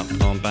this one up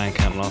on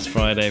Bandcamp last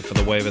Friday for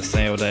the waiver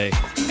sale day.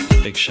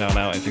 Big shout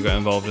out if you got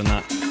involved in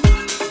that.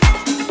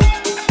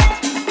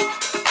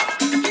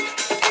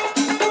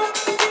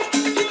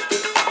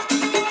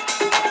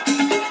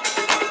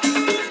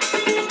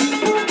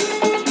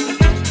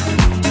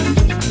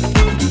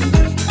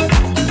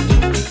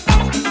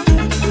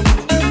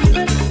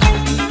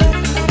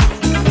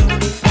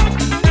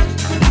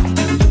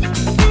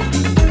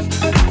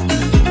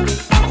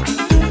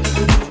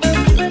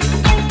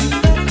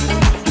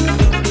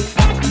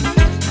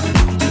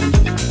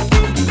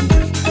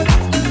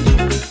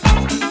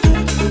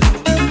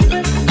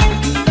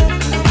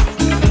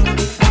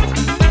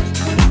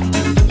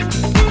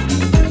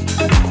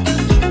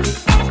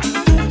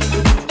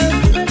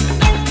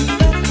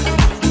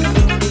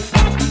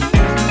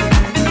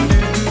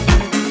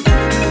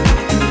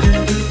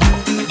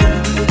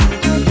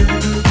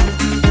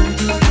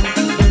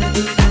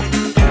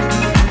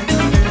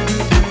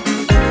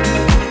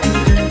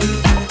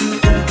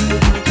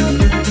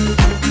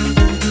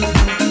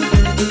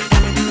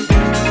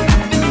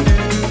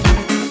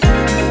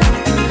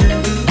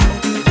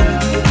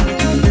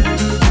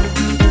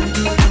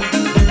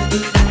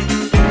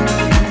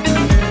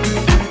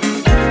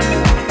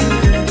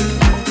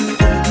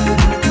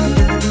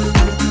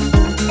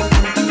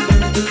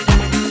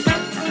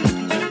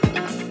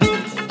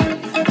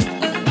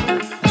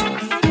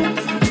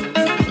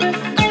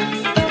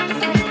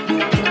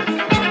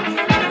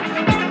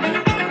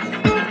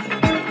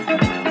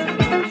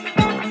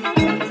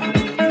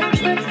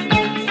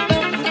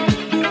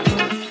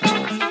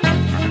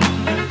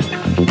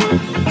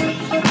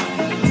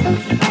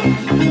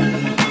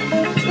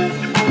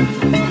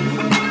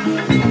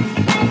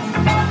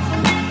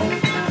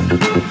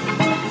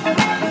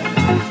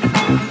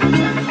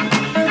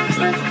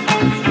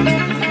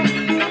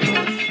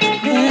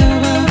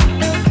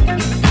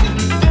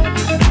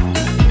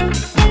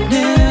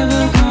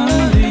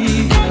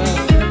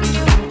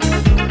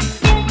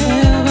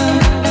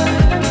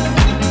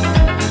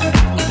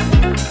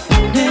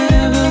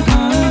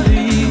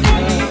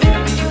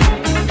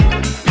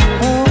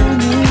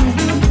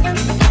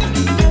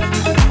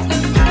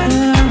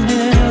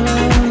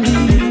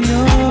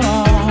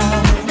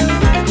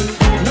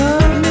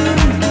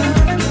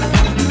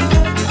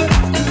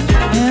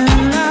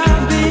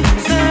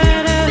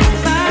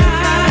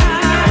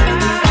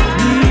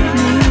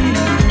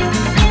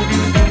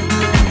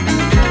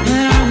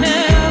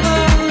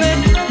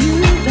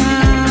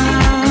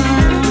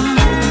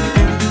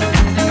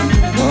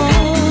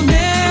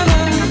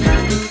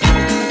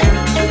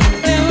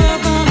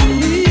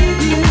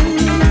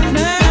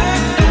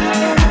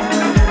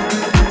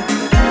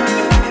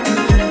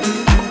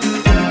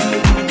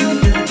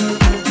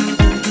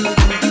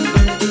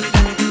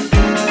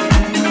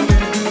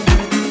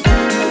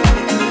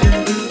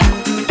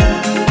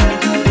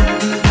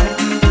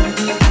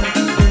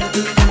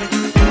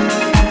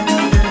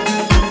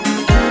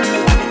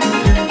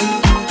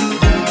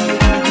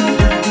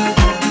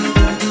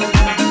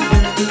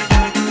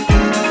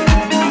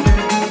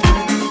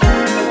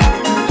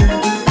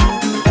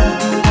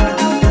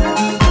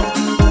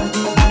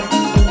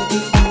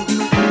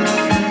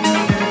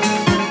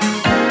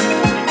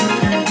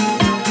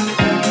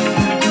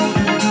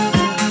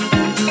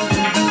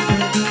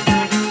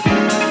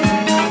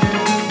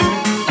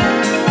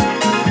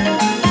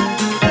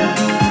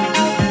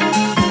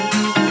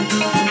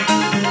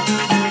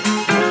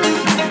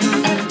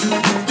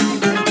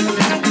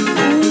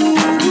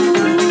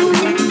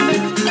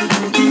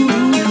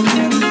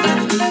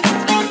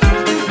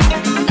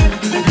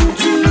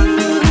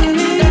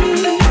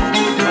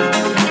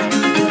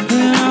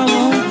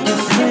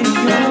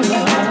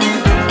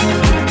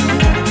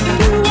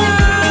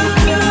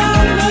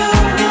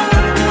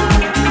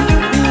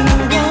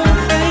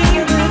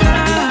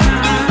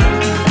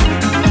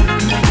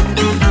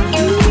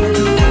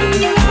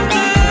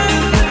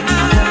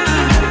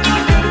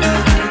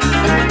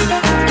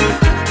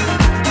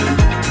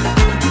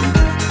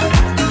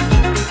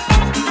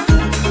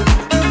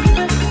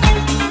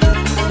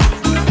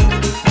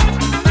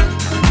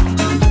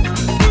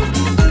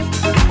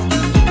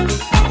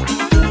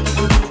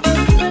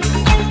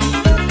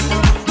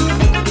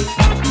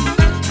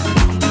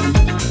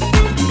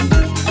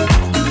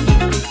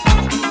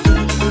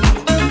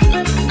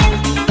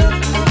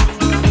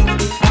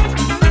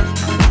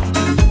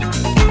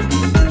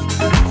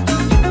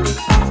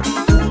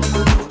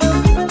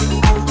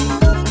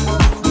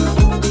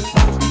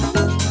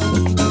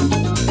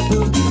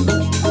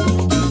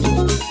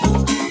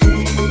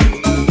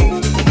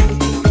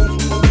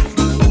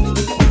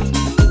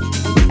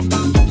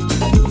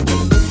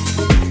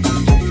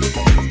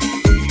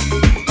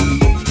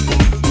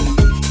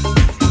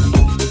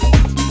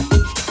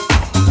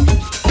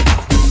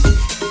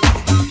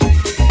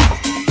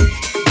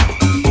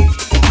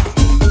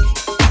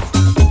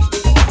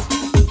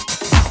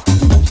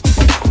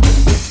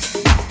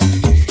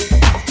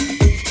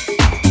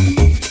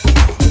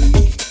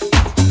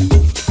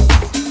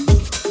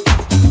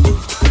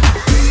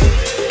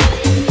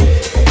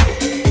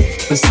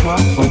 The Swap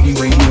Boogie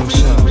Radio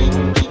Show.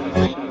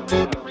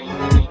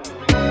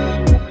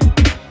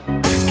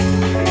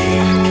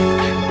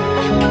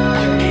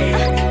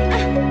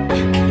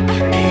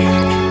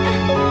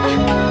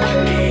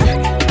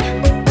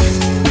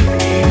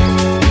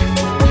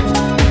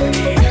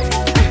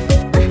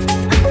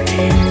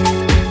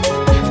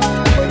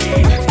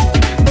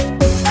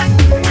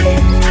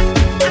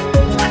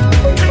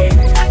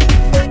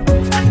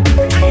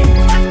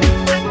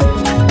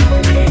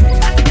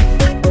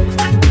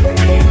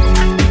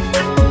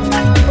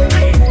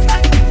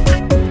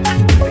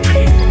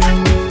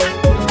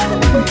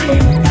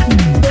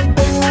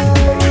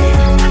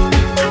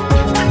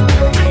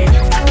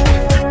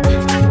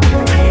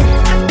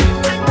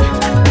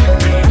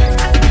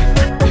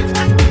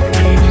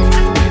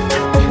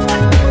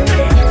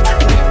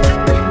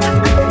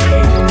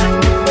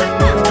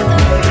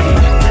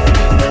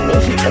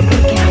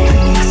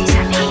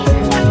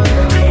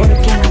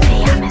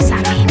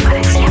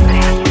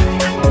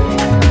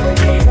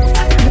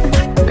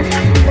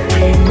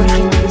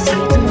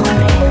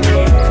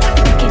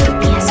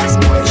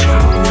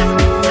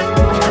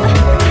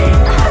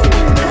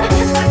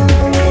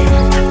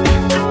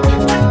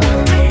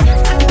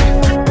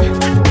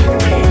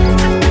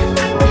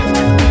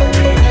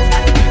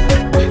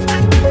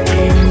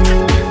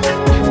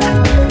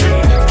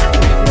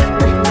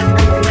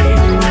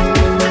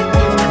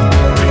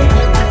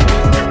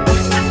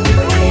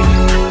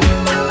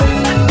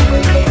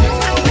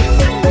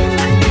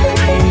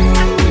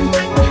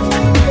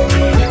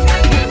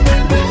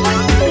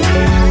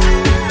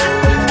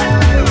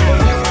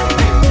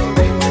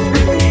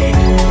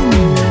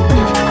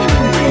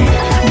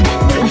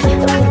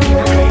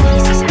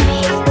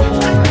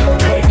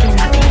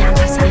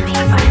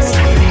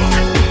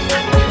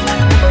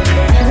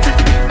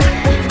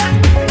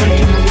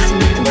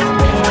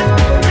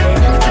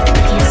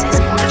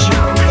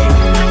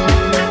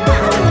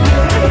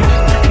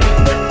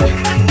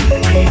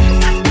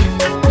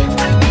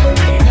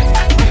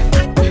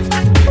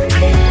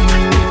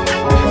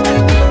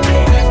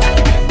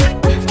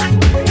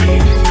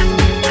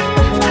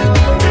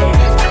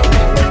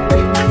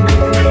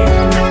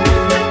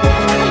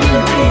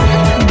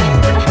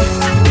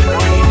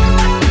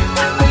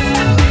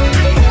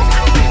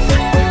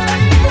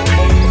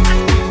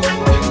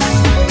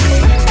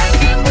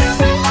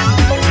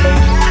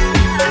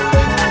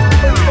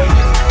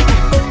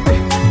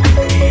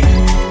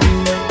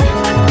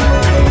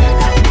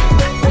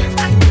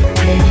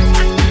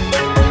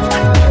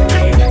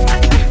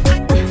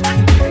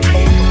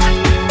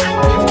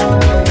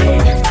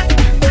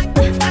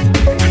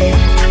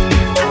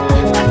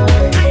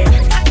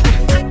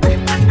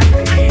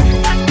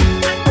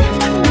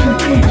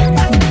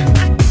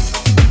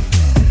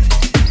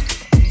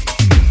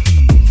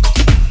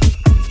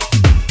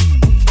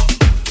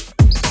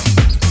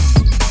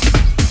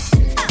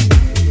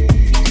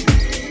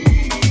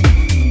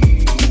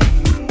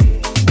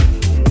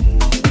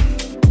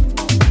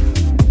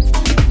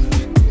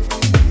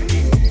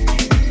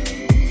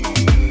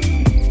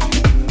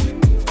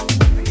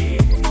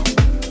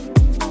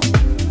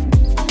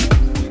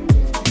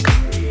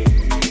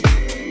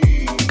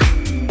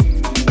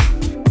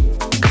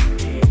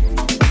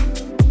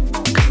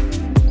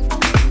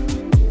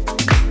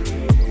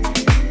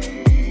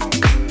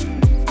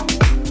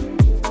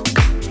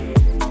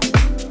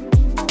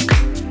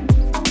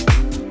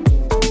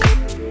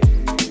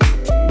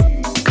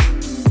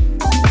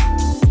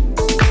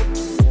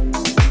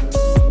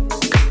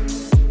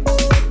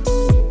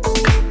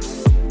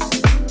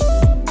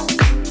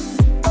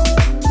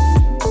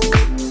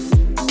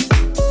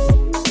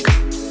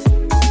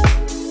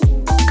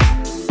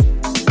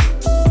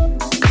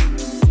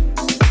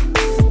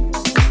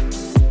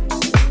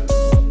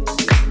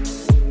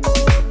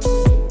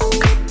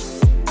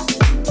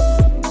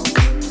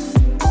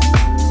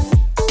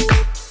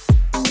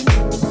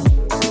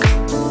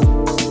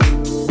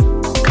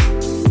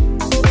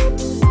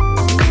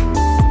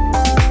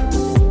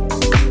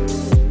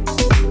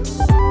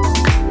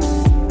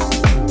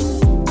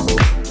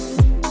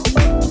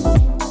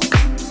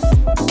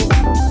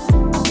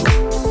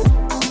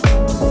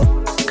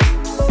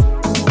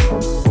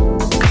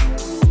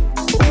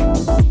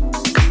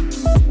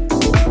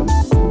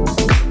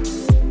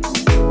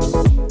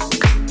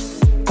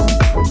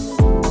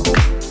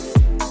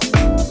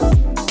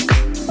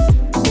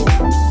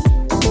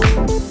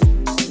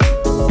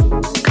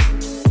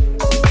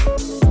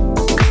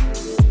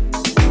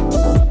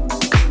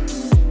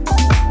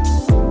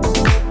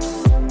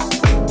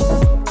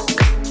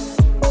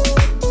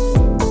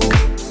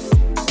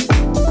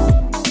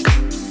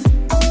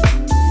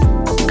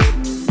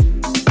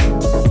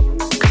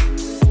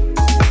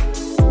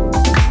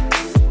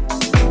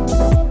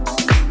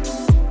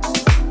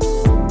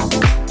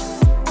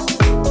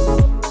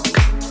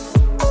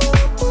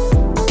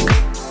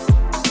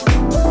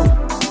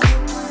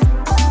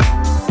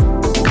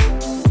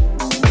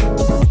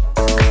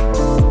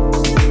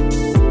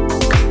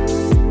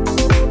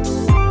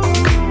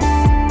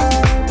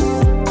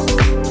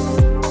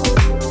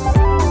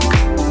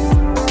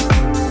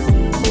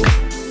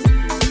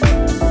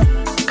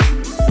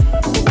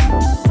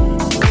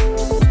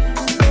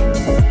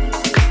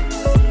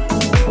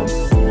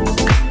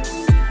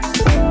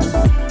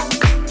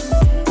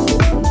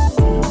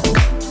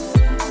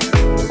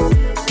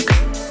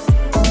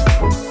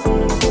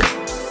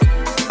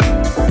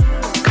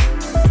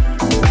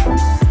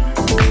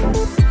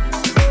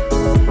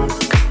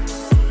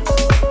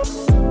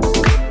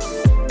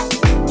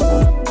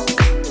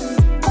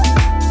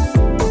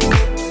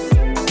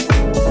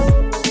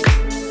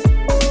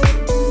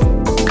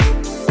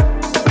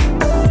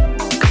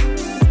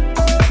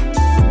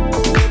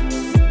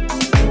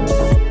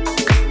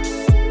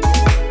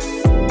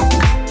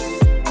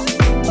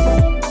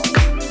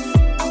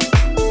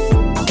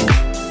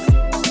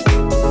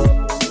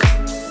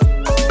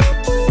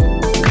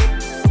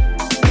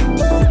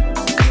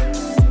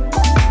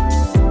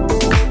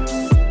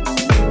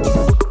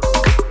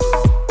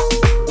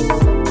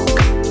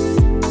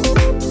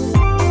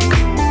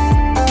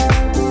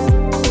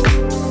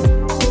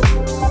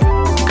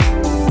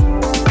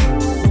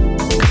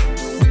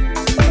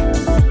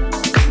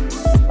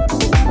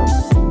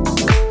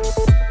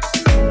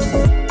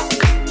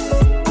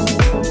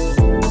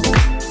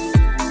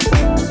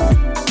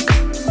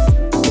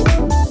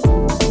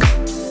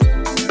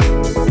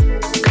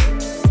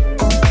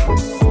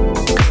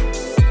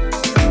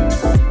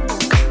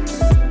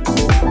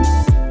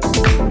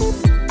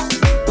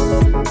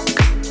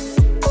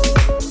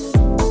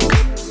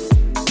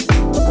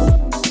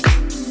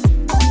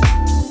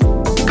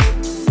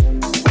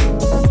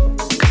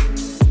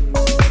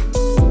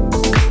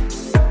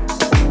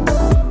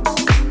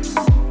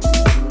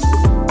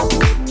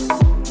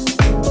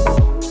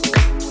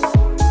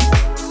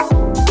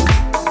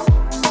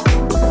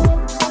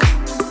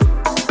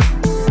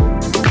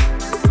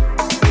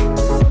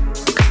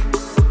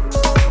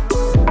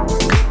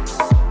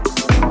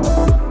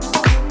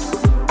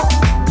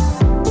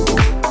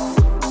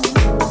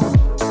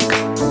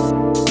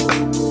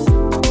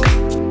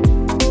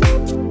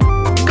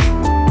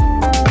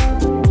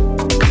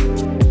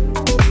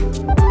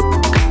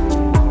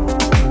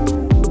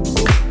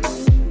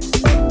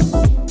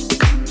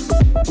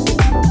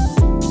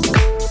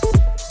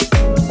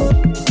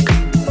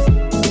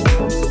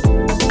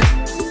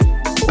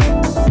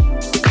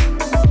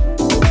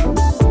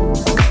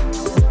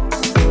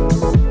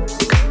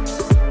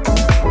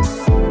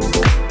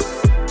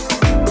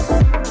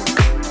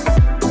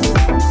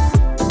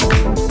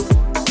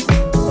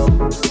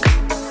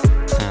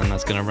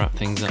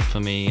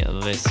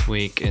 this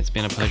week. It's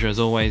been a pleasure as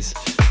always.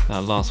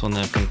 That last one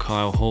there from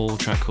Kyle Hall,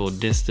 track called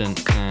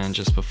Distant, and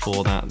just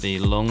before that the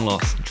long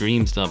lost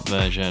Dreams Dub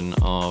version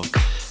of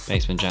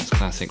Basement Jaxx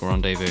classic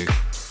Rendezvous.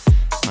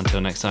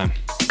 Until next time.